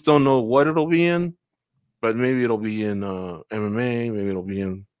again. I just don't know what it'll be in, but maybe it'll be in MMA, maybe it'll be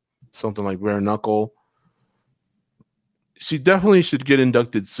in something like bare knuckle. She definitely should get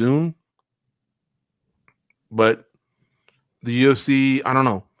inducted soon, but the UFC, I don't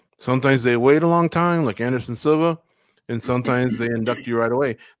know. Sometimes they wait a long time, like Anderson Silva, and sometimes they induct you right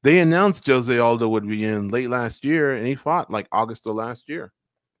away. They announced Jose Aldo would be in late last year, and he fought like August of last year.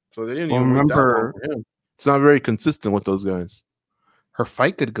 So they didn't even remember him. It's not very consistent with those guys. Her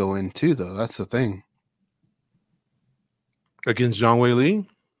fight could go in too, though. That's the thing. against Zhang Weili.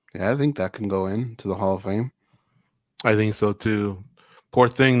 Yeah, I think that can go into the Hall of Fame. I think so too. Poor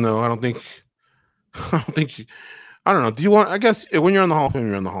thing though. I don't think. I don't know. Do you want? I guess when you're in the Hall of Fame,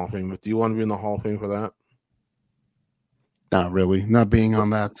 you're in the Hall of Fame. But do you want to be in the Hall of Fame for that? Not really. Not being on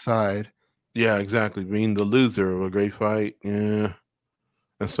that side. Yeah, exactly. Being the loser of a great fight. Yeah,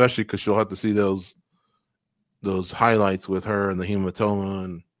 especially because you'll have to see those highlights with her and the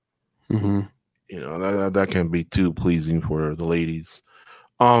hematoma, and that can be too pleasing for the ladies.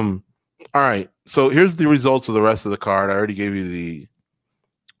 All right. So here's the results of the rest of the card. I already gave you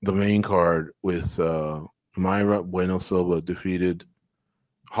the main card with Mayra Bueno Silva defeated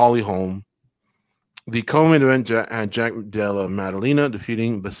Holly Holm. The co-main event had Jack Della Maddalena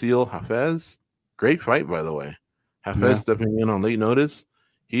defeating Basil Hafez. Great fight, by the way. Hafez stepping in on late notice.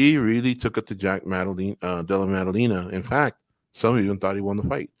 He really took it to Jack Della Maddalena. In fact, some even thought he won the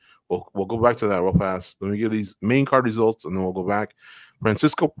fight. We'll go back to that real fast. Let me give these main card results, and then we'll go back.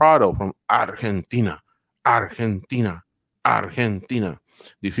 Francisco Prado from Argentina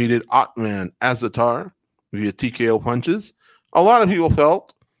defeated Otman Azatar via TKO punches. A lot of people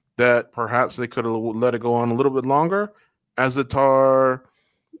felt that perhaps they could have let it go on a little bit longer. Azatar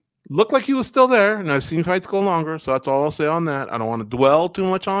looked like he was still there, and I've seen fights go longer, so that's all I'll say on that. I don't want to dwell too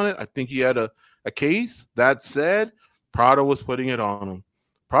much on it. I think he had a case. That said, Prado was putting it on him.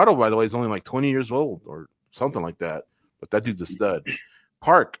 Prado, by the way, is only like 20 years old or something like that, but that dude's a stud.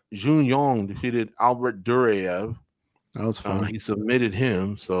 Park Jun-Yong defeated Albert Duraev. That was fun. He submitted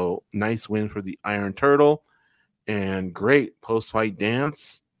him, so nice win for the Iron Turtle, and great post-fight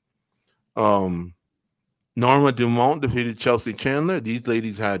dance. Norma Dumont defeated Chelsea Chandler. These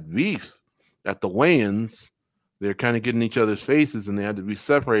ladies had beef at the weigh-ins. They're kind of getting each other's faces, and they had to be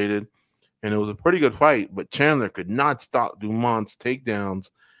separated, and it was a pretty good fight, but Chandler could not stop Dumont's takedowns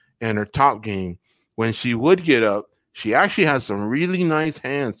and her top game. When she would get up, she actually has some really nice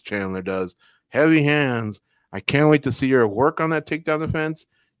hands, Chandler does. Heavy hands. I can't wait to see her work on that takedown defense,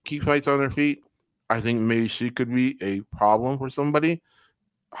 keep fights on her feet. I think maybe she could be a problem for somebody.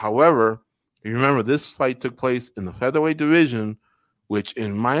 However, you remember this fight took place in the featherweight division, which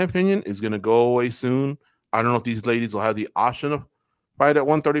in my opinion is going to go away soon. I don't know if these ladies will have the option of fight at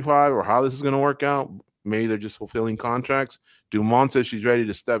 135 or how this is going to work out. Maybe they're just fulfilling contracts. Dumont says she's ready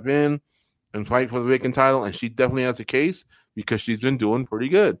to step in and fight for the vacant title, and she definitely has a case because she's been doing pretty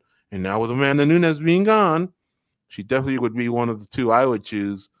good. And now with Amanda Nunes being gone, she definitely would be one of the two I would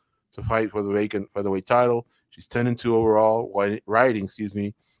choose to fight for the vacant featherweight title. She's 10-2 overall, riding,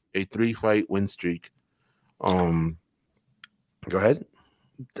 a 3-fight win streak. Go ahead.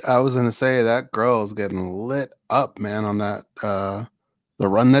 I was gonna say that girl is getting lit up, man, on that the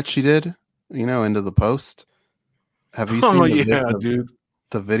run that she did, into the post. Have you seen dude.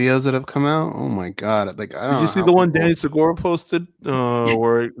 The videos that have come out? Oh my god! I don't. Did you see the one Danny Segura posted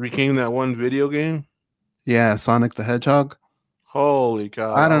where it became that one video game? Yeah, Sonic the Hedgehog. Holy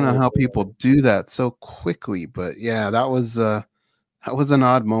cow! I don't know how people do that so quickly, but yeah, that was an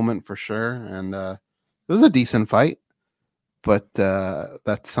odd moment for sure, and it was a decent fight. But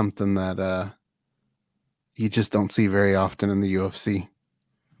that's something that you just don't see very often in the UFC.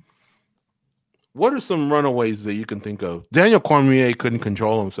 What are some runaways that you can think of? Daniel Cormier couldn't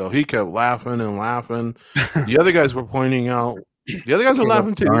control himself. He kept laughing and laughing. The other guys were pointing out. The other guys were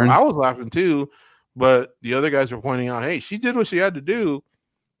laughing too. I was laughing too. But the other guys were pointing out, hey, she did what she had to do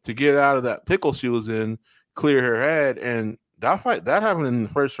to get out of that pickle she was in, clear her head. And that fight, that happened in the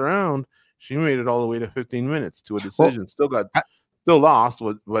first round. She made it all the way to 15 minutes to a decision. Well, still lost,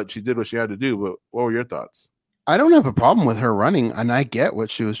 but she did what she had to do. But what were your thoughts? I don't have a problem with her running, and I get what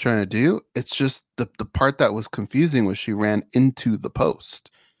she was trying to do. It's just the part that was confusing was she ran into the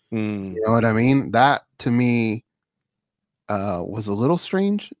post. You know what I mean? That to me was a little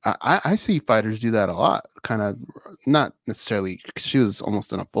strange. I see fighters do that a lot. Kind of not necessarily. She was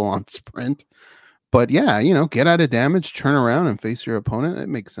almost in a full-on sprint, but yeah, get out of damage, turn around, and face your opponent. It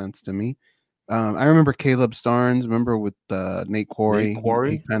makes sense to me. I remember Caleb Starnes. Remember with Nate Quarry?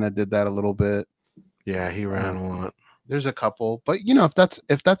 He kind of did that a little bit. Yeah, he ran a lot. There's a couple, but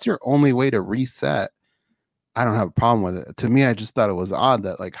if that's your only way to reset, I don't have a problem with it. To me, I just thought it was odd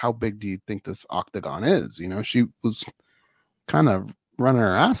that, like, how big do you think this octagon is? She was kind of running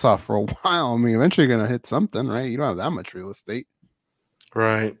her ass off for a while. I mean, eventually you're gonna hit something, right? You don't have that much real estate,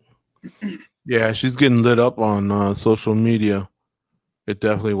 right? Yeah, she's getting lit up on social media. It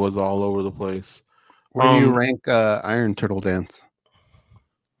definitely was all over the place. Where do you rank Iron Turtle Dance?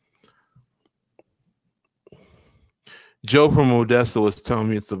 Joe from Odessa was telling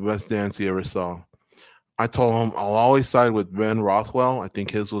me it's the best dance he ever saw. I told him I'll always side with Ben Rothwell. I think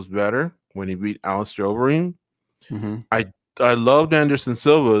his was better when he beat Alistair Overeem. I loved Anderson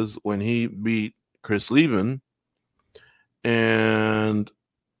Silva's when he beat Chris Levin, and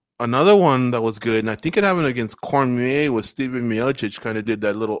another one that was good, and I think it happened against Cormier, was Steven Miocic. Kind of did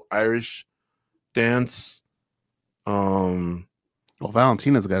that little Irish dance. Well,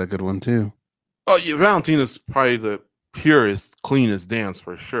 Valentina's got a good one too. Oh yeah, Valentina's probably the purest, cleanest dance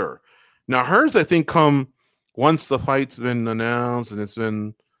for sure. Now hers, I think, come once the fight's been announced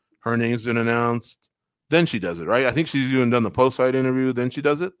and her name's been announced, then she does it, right? I think she's even done the post-fight interview, then she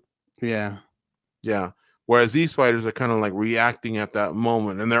does it. Yeah. Whereas these fighters are kind of like reacting at that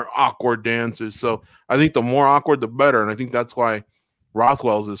moment, and they're awkward dancers. So I think the more awkward, the better. And I think that's why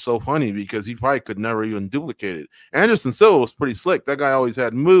Rothwell's is so funny, because he probably could never even duplicate it. Anderson Silva was pretty slick. That guy always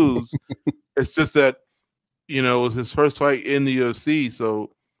had moves. It's just that, it was his first fight in the UFC.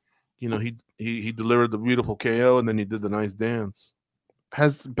 So, he delivered the beautiful KO, and then he did the nice dance.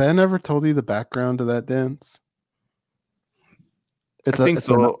 Has Ben ever told you the background to that dance? I think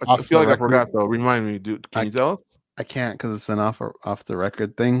so. I feel like I forgot, though. Remind me, dude. Can you tell us? I can't, because it's an off the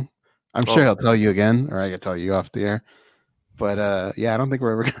record thing. I'm sure he'll tell you again, or I can tell you off the air. But I don't think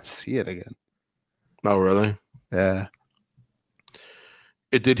we're ever gonna see it again. Oh, really? Yeah.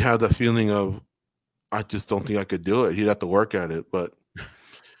 It did have the feeling of, I just don't think I could do it. He'd have to work at it. But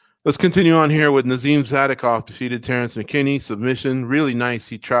let's continue on here with Nazim Zadikov defeated Terrence McKinney. Submission, really nice.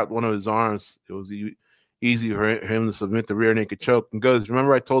 He trapped one of his arms. It was easy for him to submit the rear naked choke. And goes,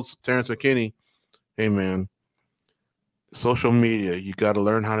 remember I told Terrence McKinney, hey man, social media, you got to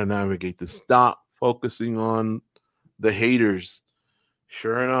learn how to navigate this. Stop focusing on the haters.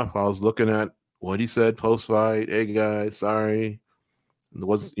 Sure enough, I was looking at what he said post-fight. Hey guys, sorry. It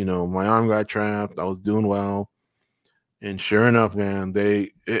was, my arm got trapped. I was doing well. And sure enough, man,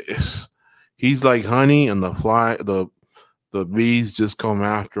 he's like honey, and the bees just come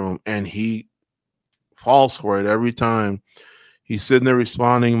after him, and he falls for it every time. He's sitting there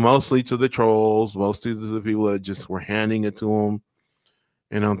responding mostly to the trolls, mostly to the people that just were handing it to him.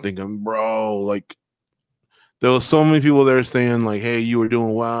 And I'm thinking, bro, like, there was so many people there saying, like, hey, you were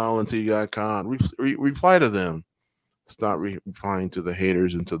doing well until you got caught. Reply to them. Stop replying to the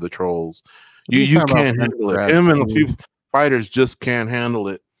haters and to the trolls. You can't handle it. Him and a few fighters just can't handle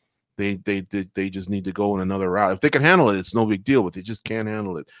it. They just need to go in another route. If they can handle it, it's no big deal, but they just can't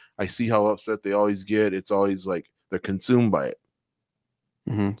handle it. I see how upset they always get. It's always like they're consumed by it.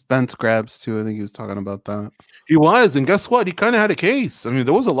 Mm-hmm. Spence grabs too. I think he was talking about that. He was, and guess what? He kind of had a case. I mean,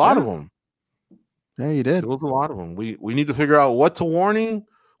 there was a lot of them. Yeah, he did. There was a lot of them. We need to figure out what's a warning,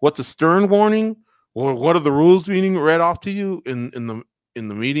 what's a stern warning, or what are the rules being read off to you in the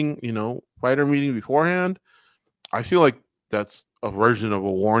meeting, fighter meeting beforehand. I feel like that's a version of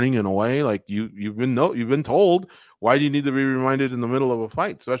a warning in a way. Like you've been told. Why do you need to be reminded in the middle of a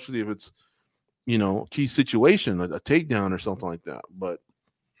fight, especially if it's key situation, a takedown or something like that? But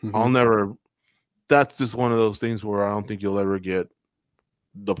that's just one of those things where I don't think you'll ever get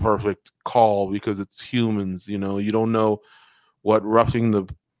the perfect call, because it's humans. You don't know what roughing the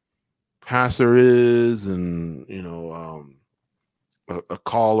passer is, and a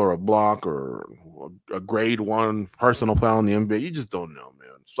call or a block or a grade 1 personal foul in the NBA. You just don't know,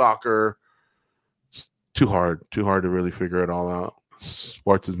 man. Soccer, it's too hard to really figure it all out.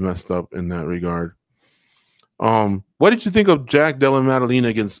 Sports is messed up in that regard. What did you think of Jack Della Maddalena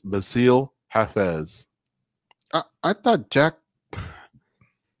against Basil Hafez? I thought Jack,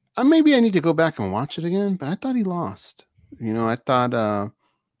 maybe I need to go back and watch it again, but I thought he lost. I thought,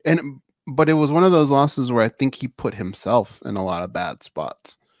 but it was one of those losses where I think he put himself in a lot of bad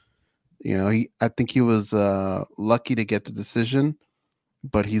spots. I think he was lucky to get the decision,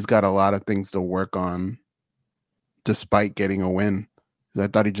 but he's got a lot of things to work on despite getting a win. I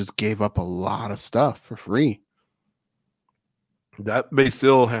thought he just gave up a lot of stuff for free. That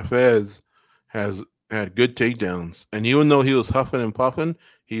Basil Hafez has had good takedowns, and even though he was huffing and puffing,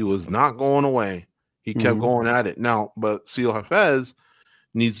 he was not going away. He kept going at it. Now, but Basil Hafez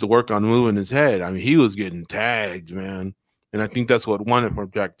needs to work on moving his head. I mean, he was getting tagged, man. And I think that's what won it from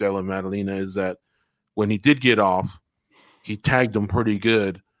Jack Della Maddalena, is that when he did get off, he tagged him pretty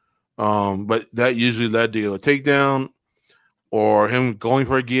good. But that usually led to a takedown or him going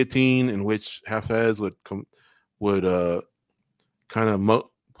for a guillotine, in which Hafez would kind of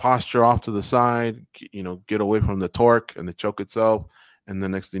posture off to the side, get away from the torque and the choke itself. And the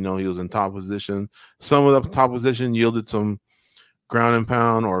next thing you know, he was in top position. Some of the top position yielded some ground and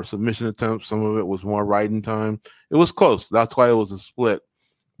pound or submission attempts. Some of it was more riding time. It was close. That's why it was a split.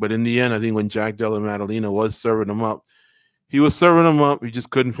 But in the end, I think when Jack Della Maddalena was serving him up, he just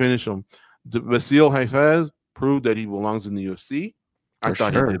couldn't finish him. Basil Hafez proved that he belongs in the UFC. I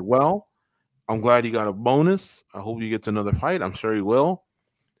thought he did well. I'm glad he got a bonus. I hope he gets another fight. I'm sure he will.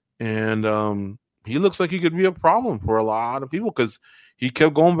 And he looks like he could be a problem for a lot of people because he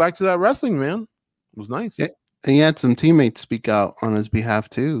kept going back to that wrestling, man. It was nice. Yeah. And he had some teammates speak out on his behalf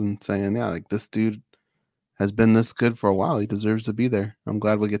too and saying, yeah, like this dude has been this good for a while. He deserves to be there. I'm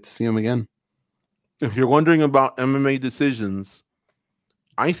glad we get to see him again. If you're wondering about MMA decisions,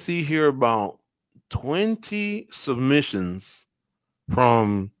 I see here about 20 submissions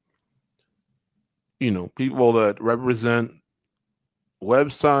from, people that represent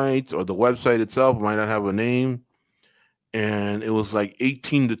websites, or the website itself might not have a name. And it was like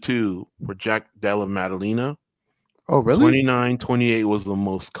 18-2 for Jack Della Maddalena. Oh, really? 29-28 was the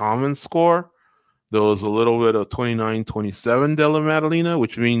most common score. There was a little bit of 29-27 Della Maddalena,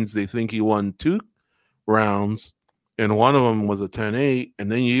 which means they think he won 2 rounds. And one of them was a 10-8.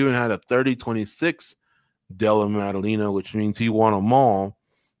 And then you even had a 30-26 Della Maddalena, which means he won them all.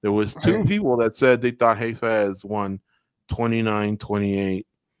 There was 2 people that said they thought Hafez won 29-28.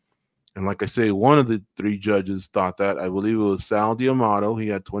 And like I say, one of the 3 judges thought that. I believe it was Sal D'Amato. He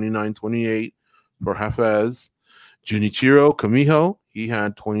had 29-28 for Hafez. Junichiro Kamiho, he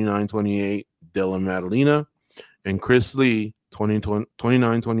had 29-28 Della Maddalena. And Chris Lee,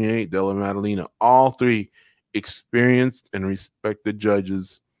 29-28 Della Maddalena. All 3 experienced and respected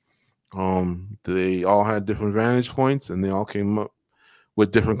judges. They all had different vantage points, and they all came up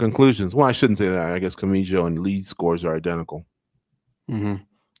with different conclusions. Well, I shouldn't say that. I guess Kamijo and Lee's scores are identical. Mm-hmm.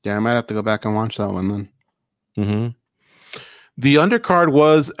 Yeah, I might have to go back and watch that one then. Mm-hmm. The undercard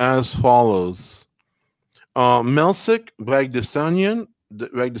was as follows. Melsik Bagdasaryan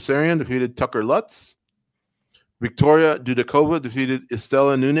defeated Tucker Lutz. Victoria Dudakova defeated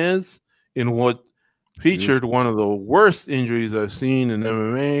Estela Nunez in what featured one of the worst injuries I've seen in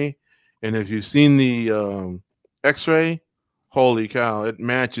MMA. And if you've seen the x-ray, holy cow, it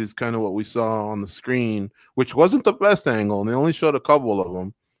matches kind of what we saw on the screen, which wasn't the best angle, and they only showed a couple of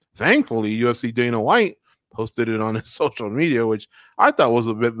them. Thankfully, UFC Dana White posted it on his social media, which I thought was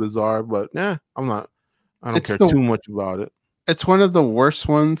a bit bizarre, but I don't care too much about it. It's one of the worst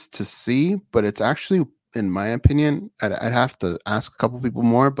ones to see, but it's actually, in my opinion, I'd have to ask a couple people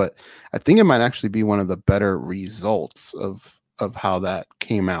more, but I think it might actually be one of the better results of how that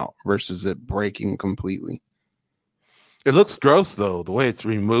came out versus it breaking completely. It looks gross though, the way it's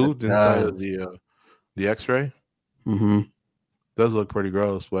removed inside of the x-ray. Mm-hmm. Does look pretty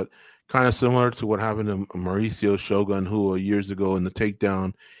gross, but kind of similar to what happened to Mauricio Shogun, who years ago in the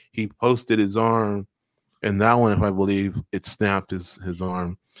takedown, he posted his arm, and that one, if I believe, it snapped his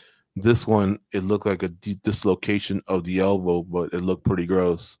arm. This one, it looked like a dislocation of the elbow, but it looked pretty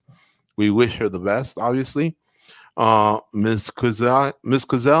gross. We wish her the best, obviously. Mel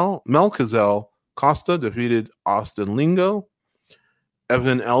Cazell Costa defeated Austin Lingo.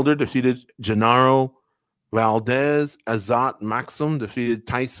 Evan Elder defeated Gennaro Valdez. Azat Maxim defeated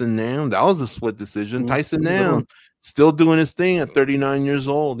Tyson Nam. That was a split decision. Tyson Nam still doing his thing at 39 years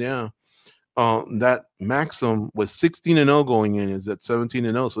old. Yeah. That Maxim was 16-0 going in, is at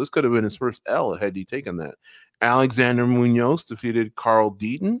 17-0. So this could have been his first L had he taken that. Alexander Munoz defeated Carl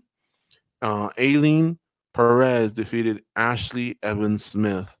Deaton. Aileen Perez defeated Ashley Evans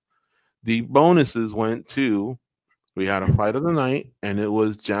Smith. The bonuses went to, we had a fight of the night, and it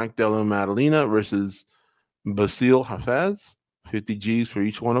was Jack Della Maddalena versus Basil Hafez, 50 G's for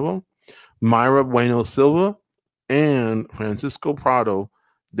each one of them. Myra Bueno Silva and Francisco Prado,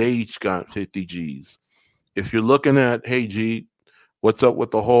 they each got 50 G's. If you're looking at, hey, G, what's up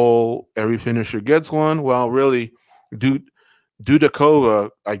with the whole every finisher gets one? Well, really, Dudakova,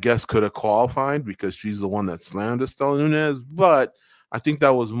 I guess, could have qualified because she's the one that slammed Estela Nunez, but I think that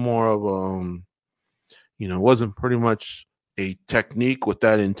was more of it wasn't pretty much a technique with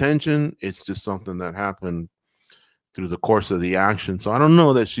that intention. It's just something that happened through the course of the action. So I don't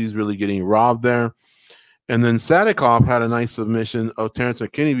know that she's really getting robbed there. And then Sadikov had a nice submission of Terrence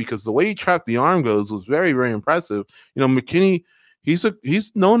McKinney because the way he trapped the arm goes was very, very impressive. McKinney,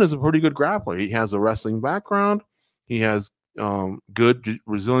 he's known as a pretty good grappler. He has a wrestling background. He has good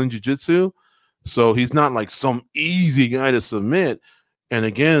Brazilian jiu-jitsu. So he's not like some easy guy to submit. And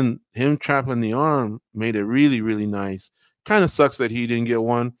again, him trapping the arm made it really, really nice. Kind of sucks that he didn't get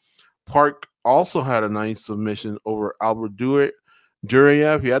one. Park also had a nice submission over Albert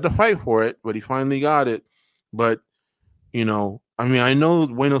Duraev. He had to fight for it, but he finally got it. But, I know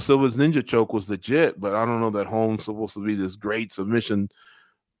Bueno Silva's ninja choke was legit, but I don't know that Holmes supposed to be this great submission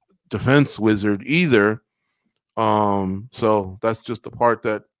defense wizard either. So that's just the part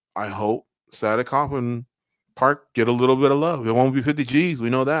that I hope Sadikov and Park get a little bit of love. It won't be 50 G's, we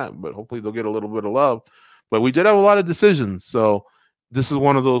know that, but hopefully they'll get a little bit of love. But we did have a lot of decisions, so this is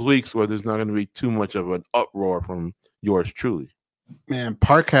one of those weeks where there's not going to be too much of an uproar from yours truly. Man,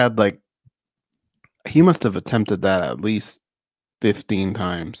 Park had he must have attempted that at least 15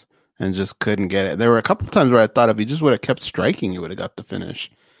 times and just couldn't get it. There were a couple of times where I thought if he just would have kept striking, he would have got the finish.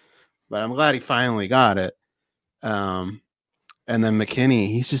 But I'm glad he finally got it. And then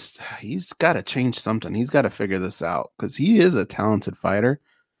McKinney, he's got to change something. He's got to figure this out because he is a talented fighter,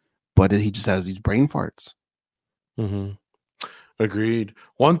 but he just has these brain farts. Mm-hmm. Agreed.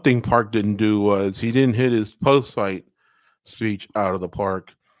 One thing Park didn't do was he didn't hit his post-fight speech out of the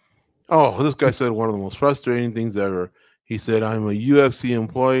park. Oh, this guy said one of the most frustrating things ever. He said, "I'm a UFC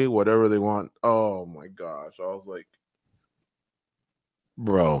employee, whatever they want." Oh my gosh. I was like,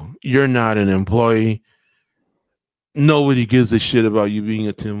 bro, you're not an employee. Nobody gives a shit about you being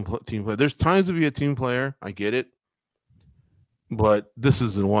a team player. There's times to be a team player. I get it. But this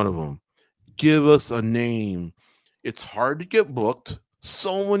isn't one of them. Give us a name. It's hard to get booked.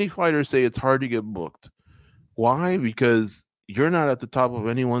 So many fighters say it's hard to get booked. Why? Because you're not at the top of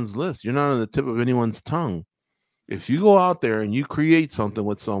anyone's list. You're not on the tip of anyone's tongue. If you go out there and you create something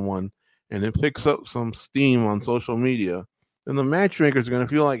with someone and it picks up some steam on social media, then the matchmakers are going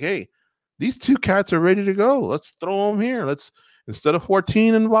to feel like, hey, these two cats are ready to go. Let's throw them here. Let's, instead of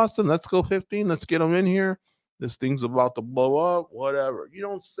 14 in Boston, let's go 15. Let's get them in here. This thing's about to blow up, whatever. You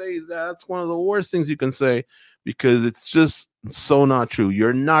don't say that. That's one of the worst things you can say because it's just so not true.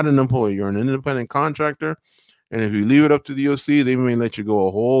 You're not an employee. You're an independent contractor. And if you leave it up to the UFC, they may let you go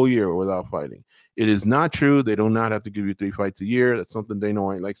a whole year without fighting. It is not true. They do not have to give you 3 fights a year. That's something Dana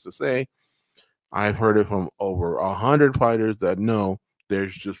White likes to say. I've heard it from over 100 fighters that know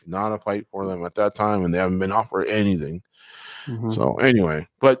there's just not a fight for them at that time, and they haven't been offered anything. Mm-hmm. So anyway,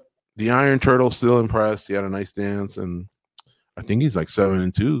 but the Iron Turtle's still impressed. He had a nice dance, and I think he's like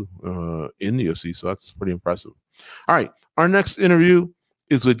 7-2 in the UFC, so that's pretty impressive. All right, our next interview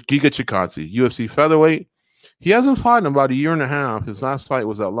is with Giga Chikadze, UFC featherweight. He hasn't fought in about a year and a half. His last fight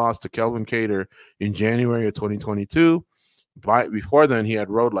was that loss to Kelvin Kattar in January of 2022. Before then, he had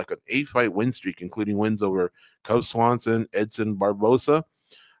rode like an 8-fight win streak, including wins over Cub Swanson, Edson Barbosa,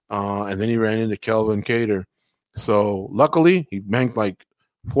 and then he ran into Kelvin Kattar. So luckily, he banked like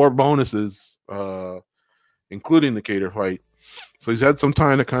 4 bonuses, including the Kattar fight. So he's had some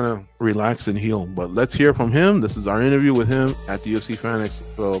time to kind of relax and heal. But let's hear from him. This is our interview with him at the UFC Fan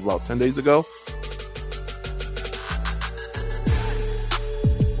Expo about 10 days ago.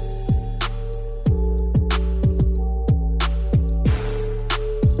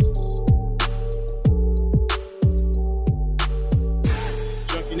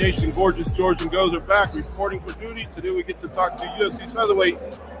 Nation, Gorgeous George and Goes are back reporting for duty. Today we get to talk to UFC featherweight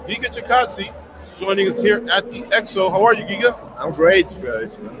Giga Chikadze, joining us here at the Expo. How are you, Giga? I'm great,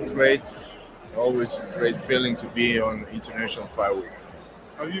 guys. I'm great. Always great feeling to be on International Fight Week.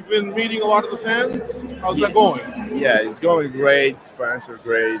 Have you been meeting a lot of the fans? How's that going? Yeah, it's going great. Fans are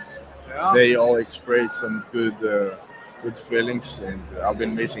great. Yeah. They all express some good feelings, and I've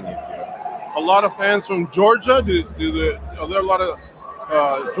been missing it. Yeah. A lot of fans from Georgia. Are there a lot of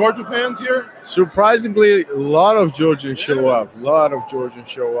Georgia fans here? Surprisingly, a lot of Georgians show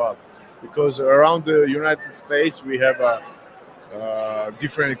up. Because around the United States we have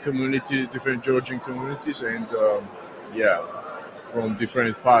different communities, different Georgian communities, and from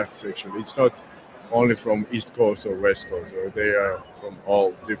different parts. Actually, it's not only from East Coast or West Coast. They are from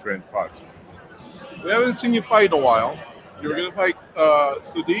all different parts. We haven't seen you fight in a while. You were going to fight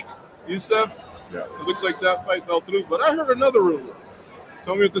Sodiq Youssef. Yeah. It looks like that fight fell through. But I heard another rumor.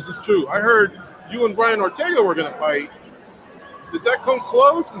 Tell me if this is true. I heard you and Brian Ortega were going to fight. Did that come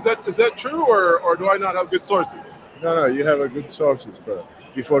close? Is that true, or do I not have good sources? No, you have a good sources. But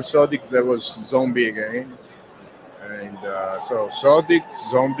before Sodiq, there was Zombie again, and so Sodiq,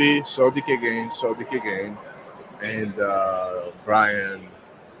 Zombie, Sodiq again, and Brian.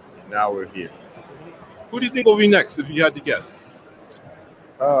 Now we're here. Who do you think will be next, if you had to guess?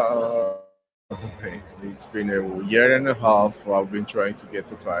 It's been a year and a half. I've been trying to get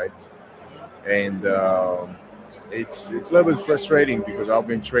the fight, and it's a little bit frustrating because I've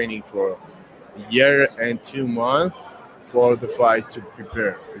been training for a year and 2 months for the fight to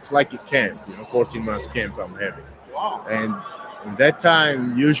prepare. It's like a camp, 14 months camp I'm having. Wow. And in that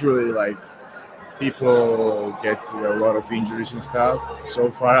time, usually like people get a lot of injuries and stuff. So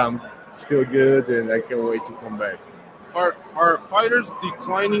far, I'm still good, and I can't wait to come back. Are fighters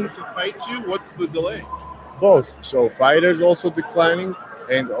declining to fight you? What's the delay? Both. So fighters also declining,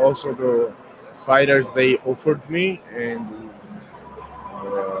 and also the fighters they offered me, and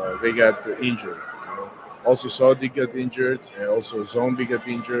they got injured. Also Saudi got injured, and also Zombie got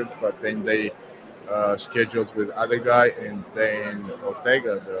injured, but then they scheduled with other guy, and then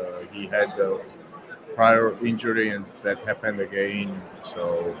Ortega, he had the prior injury, and that happened again.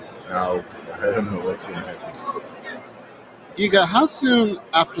 So now I don't know what's going to happen. Giga, how soon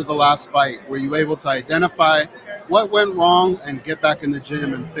after the last fight were you able to identify what went wrong and get back in the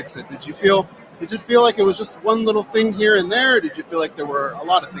gym and fix it? Did it feel like it was just one little thing here and there? Or did you feel like there were a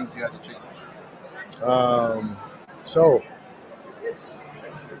lot of things you had to change? So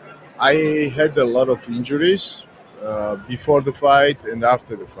I had a lot of injuries before the fight and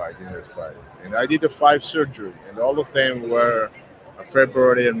after the fight, in that fight. And I did 5 surgery, and all of them were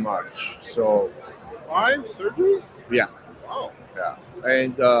February and March. So 5 surgeries? Yeah. Wow. Yeah.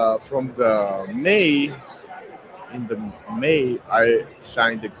 And from the May, I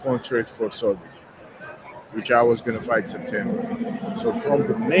signed the contract for Saudi, which I was going to fight September. So from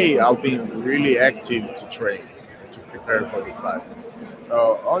the May, I've been really active to train, to prepare for the fight.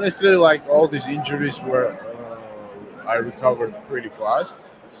 Honestly, like all these injuries were, I recovered pretty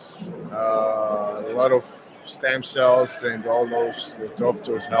fast. A lot of stem cells and all those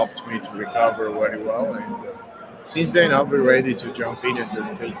doctors helped me to recover very well. And since then, I'll be ready to jump in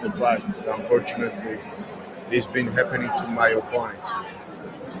and take the fight. But unfortunately, it's been happening to my opponents.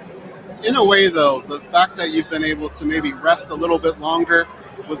 In a way, though, the fact that you've been able to maybe rest a little bit longer,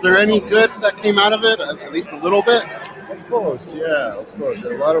 was there any good that came out of it, at least a little bit? Of course, yeah, of course. A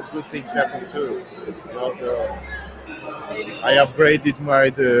lot of good things happened too. You know, I upgraded my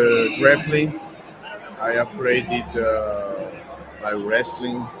grappling. I upgraded my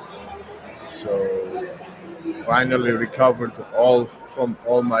wrestling. So finally recovered from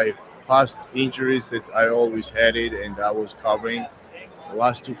all my past injuries that I always had it, and I was covering. The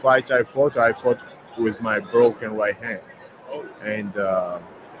last 2 fights I fought with my broken right hand, and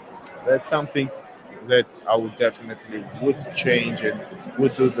that's something that I would definitely change and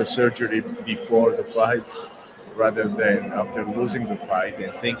would do the surgery before the fights rather than after losing the fight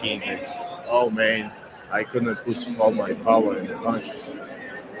and thinking that, oh man, I couldn't put all my power in the punches.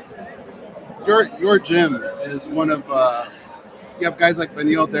 Your gym is one of you have guys like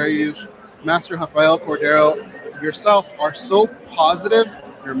Benil Dariush, Master Rafael Cordero, yourself are so positive.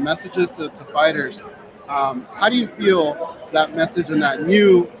 Your messages to fighters. How do you feel that message and that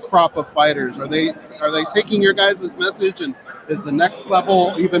new crop of fighters? Are they taking your guys' message, and is the next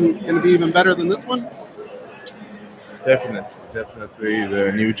level even going to be even better than this one? Definitely.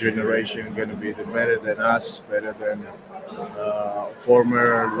 The new generation going to be better than us, better than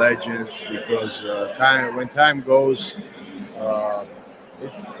former legends. Because when time goes,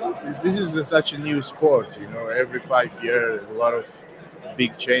 this is such a new sport. You know, every 5 years, a lot of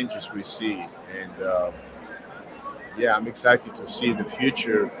big changes we see, and I'm excited to see the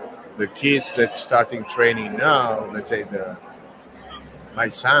future. The kids that starting training now, let's say my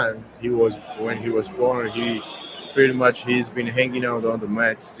son, when he was born, he's been hanging out on the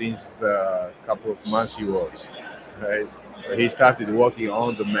mat since the couple of months he was, right? So he started walking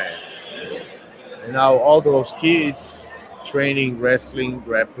on the mats, and now all those kids training wrestling,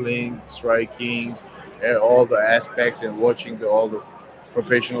 grappling, striking, and all the aspects, and watching all the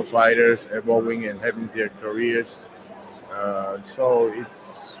professional fighters evolving and having their careers. So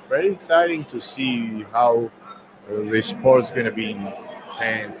it's very exciting to see how the sport's going to be in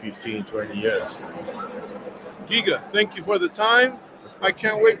 10, 15, 20 years. Giga, thank you for the time. I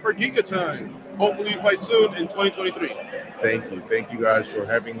can't wait for Giga time. Hopefully fight soon in 2023. Thank you guys for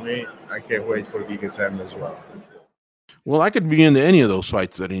having me. I can't wait for Giga time as well. Well, I could be into any of those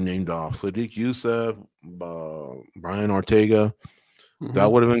fights that he named off. Sadiq Youssef, Brian Ortega. Mm-hmm.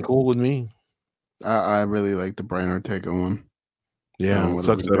 That would have been cool with me. I really like the Brian Ortega one. Yeah, it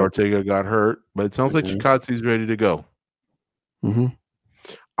sucks that Ortega got hurt, but it sounds like Chikadze's ready to go. Mm-hmm.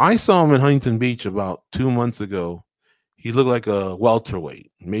 I saw him in Huntington Beach about 2 months ago. He looked like a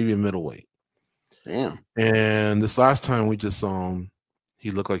welterweight, maybe a middleweight. Damn. And this last time we just saw him, he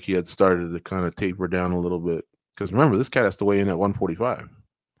looked like he had started to kind of taper down a little bit. Because remember, this cat has to weigh in at 145.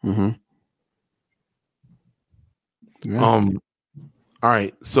 Mm-hmm. Yeah. All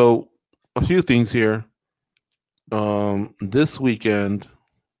right. So a few things here. This weekend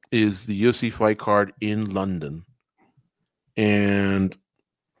is the UFC fight card in London. And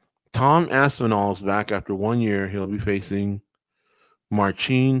Tom Aspinall is back after 1 year. He'll be facing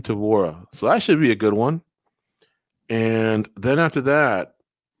Marcin Tavora. So that should be a good one. And then after that,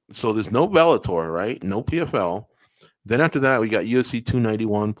 so there's no Bellator, right? No PFL. Then after that, we got UFC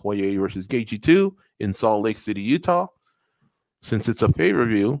 291, Poirier versus Gaethje 2 in Salt Lake City, Utah. Since it's a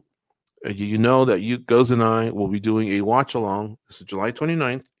pay-per-view, you know that Goes and I will be doing a watch-along. This is July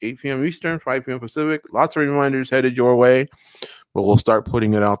 29th, 8 p.m. Eastern, 5 p.m. Pacific. Lots of reminders headed your way, but we'll start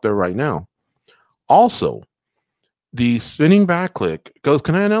putting it out there right now. Also, the spinning back click goes.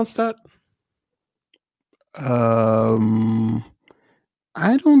 Can I announce that?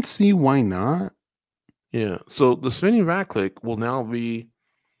 I don't see why not. Yeah. So the spinning back click will now be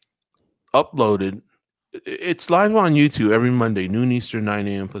uploaded. It's live on YouTube every Monday, noon Eastern, 9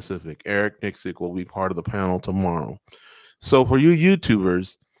 a.m. Pacific. Eric Nixick will be part of the panel tomorrow. So for you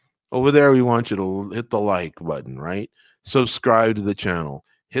YouTubers over there, we want you to hit the like button, right? Subscribe to the channel.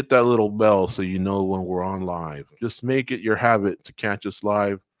 Hit that little bell so you know when we're on live. Just make it your habit to catch us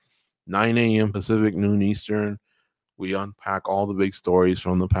live, 9 a.m. Pacific, noon Eastern. We unpack all the big stories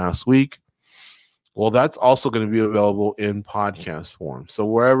from the past week. Well, that's also going to be available in podcast form. So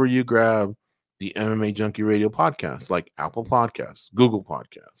wherever you grab the MMA Junkie Radio podcast, like Apple Podcasts, Google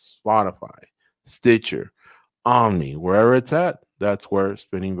Podcasts, Spotify, Stitcher, Omni, wherever it's at, that's where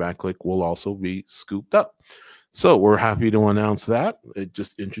Spinning Back Click will also be scooped up. So we're happy to announce that. It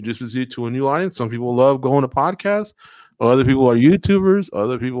just introduces you to a new audience. Some people love going to podcasts. Other people are YouTubers.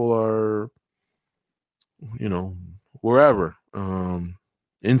 Other people are, wherever.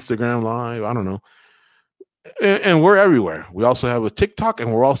 Instagram Live. I don't know. And we're everywhere. We also have a TikTok,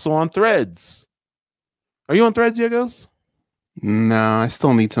 and we're also on Threads. Are you on Threads, Diegos? No, I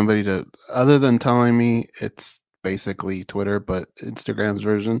still need somebody to, other than telling me it's basically Twitter, but Instagram's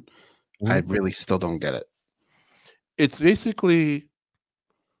version, I really still don't get it. It's basically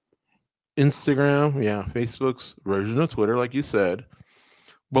Instagram, Facebook's version of Twitter, like you said.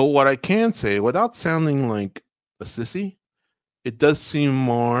 But what I can say, without sounding like a sissy, it does seem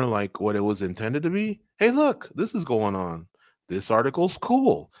more like what it was intended to be. Hey, look, this is going on. This article's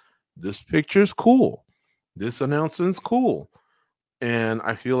cool. This picture's cool. This announcement's cool. And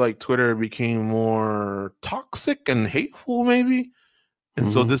I feel like Twitter became more toxic and hateful, maybe.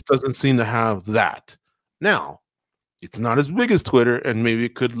 And so this doesn't seem to have that. Now, it's not as big as Twitter, and maybe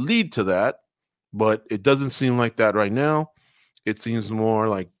it could lead to that, but it doesn't seem like that right now. It seems more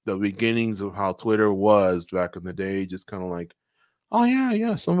like the beginnings of how Twitter was back in the day, just kind of like, oh,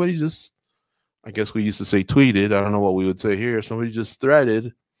 yeah, somebody just, I guess we used to say tweeted. I don't know what we would say here. Somebody just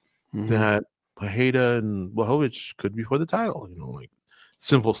threaded that Pajeda and Blachowicz could be for the title, like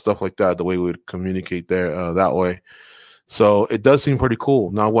simple stuff like that, the way we would communicate there that way. So it does seem pretty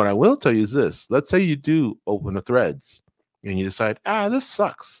cool. Now, what I will tell you is this. Let's say you do open a Threads and you decide, this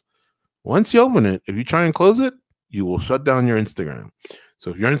sucks. Once you open it, if you try and close it, you will shut down your Instagram.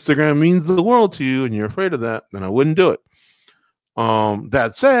 So if your Instagram means the world to you and you're afraid of that, then I wouldn't do it.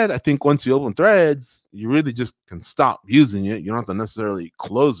 That said, I think once you open Threads, you really just can stop using it. You don't have to necessarily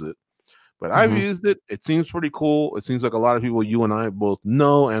close it. But I've used it. It seems pretty cool. It seems like a lot of people you and I both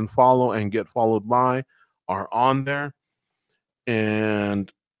know and follow and get followed by are on there.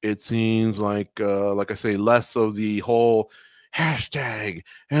 And it seems like I say, less of the whole hashtag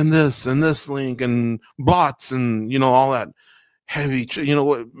and this link and bots and, all that heavy,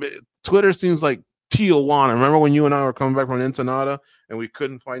 what Twitter seems like Tijuana. Remember when you and I were coming back from Ensenada and we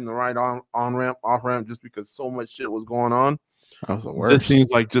couldn't find the right on ramp, off ramp just because so much shit was going on? That was the worst. This seems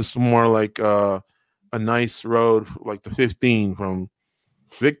like just more like a nice road, like the 15 from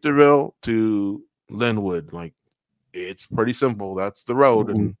Victorville to Linwood. Like, it's pretty simple. That's the road.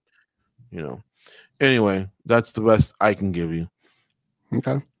 And, anyway, that's the best I can give you.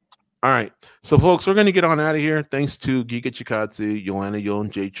 Okay. All right. So, folks, we're going to get on out of here. Thanks to Giga, Chikadze, Joanna,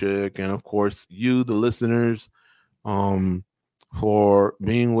 Jedrzejczyk, and, of course, you, the listeners, for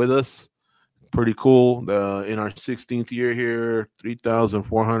being with us. Pretty cool. In our 16th year here,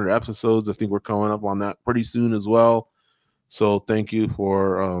 3,400 episodes. I think we're coming up on that pretty soon as well. So thank you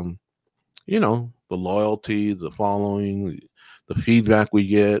for, the loyalty, the following, the feedback we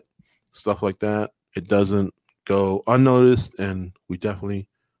get, stuff like that. It doesn't go unnoticed, and we definitely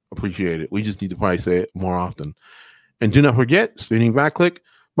appreciate it. We just need to probably say it more often. And do not forget, Spinning Back Click,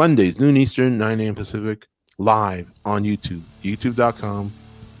 Mondays, noon Eastern, 9 a.m. Pacific, live on YouTube,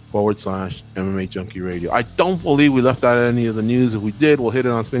 youtube.com/MMA Junkie Radio. I don't believe we left out any of the news. If we did, we'll hit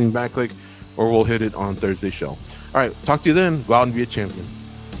it on Spinning Back Click, or we'll hit it on Thursday's show. All right, talk to you then. Go out and be a champion.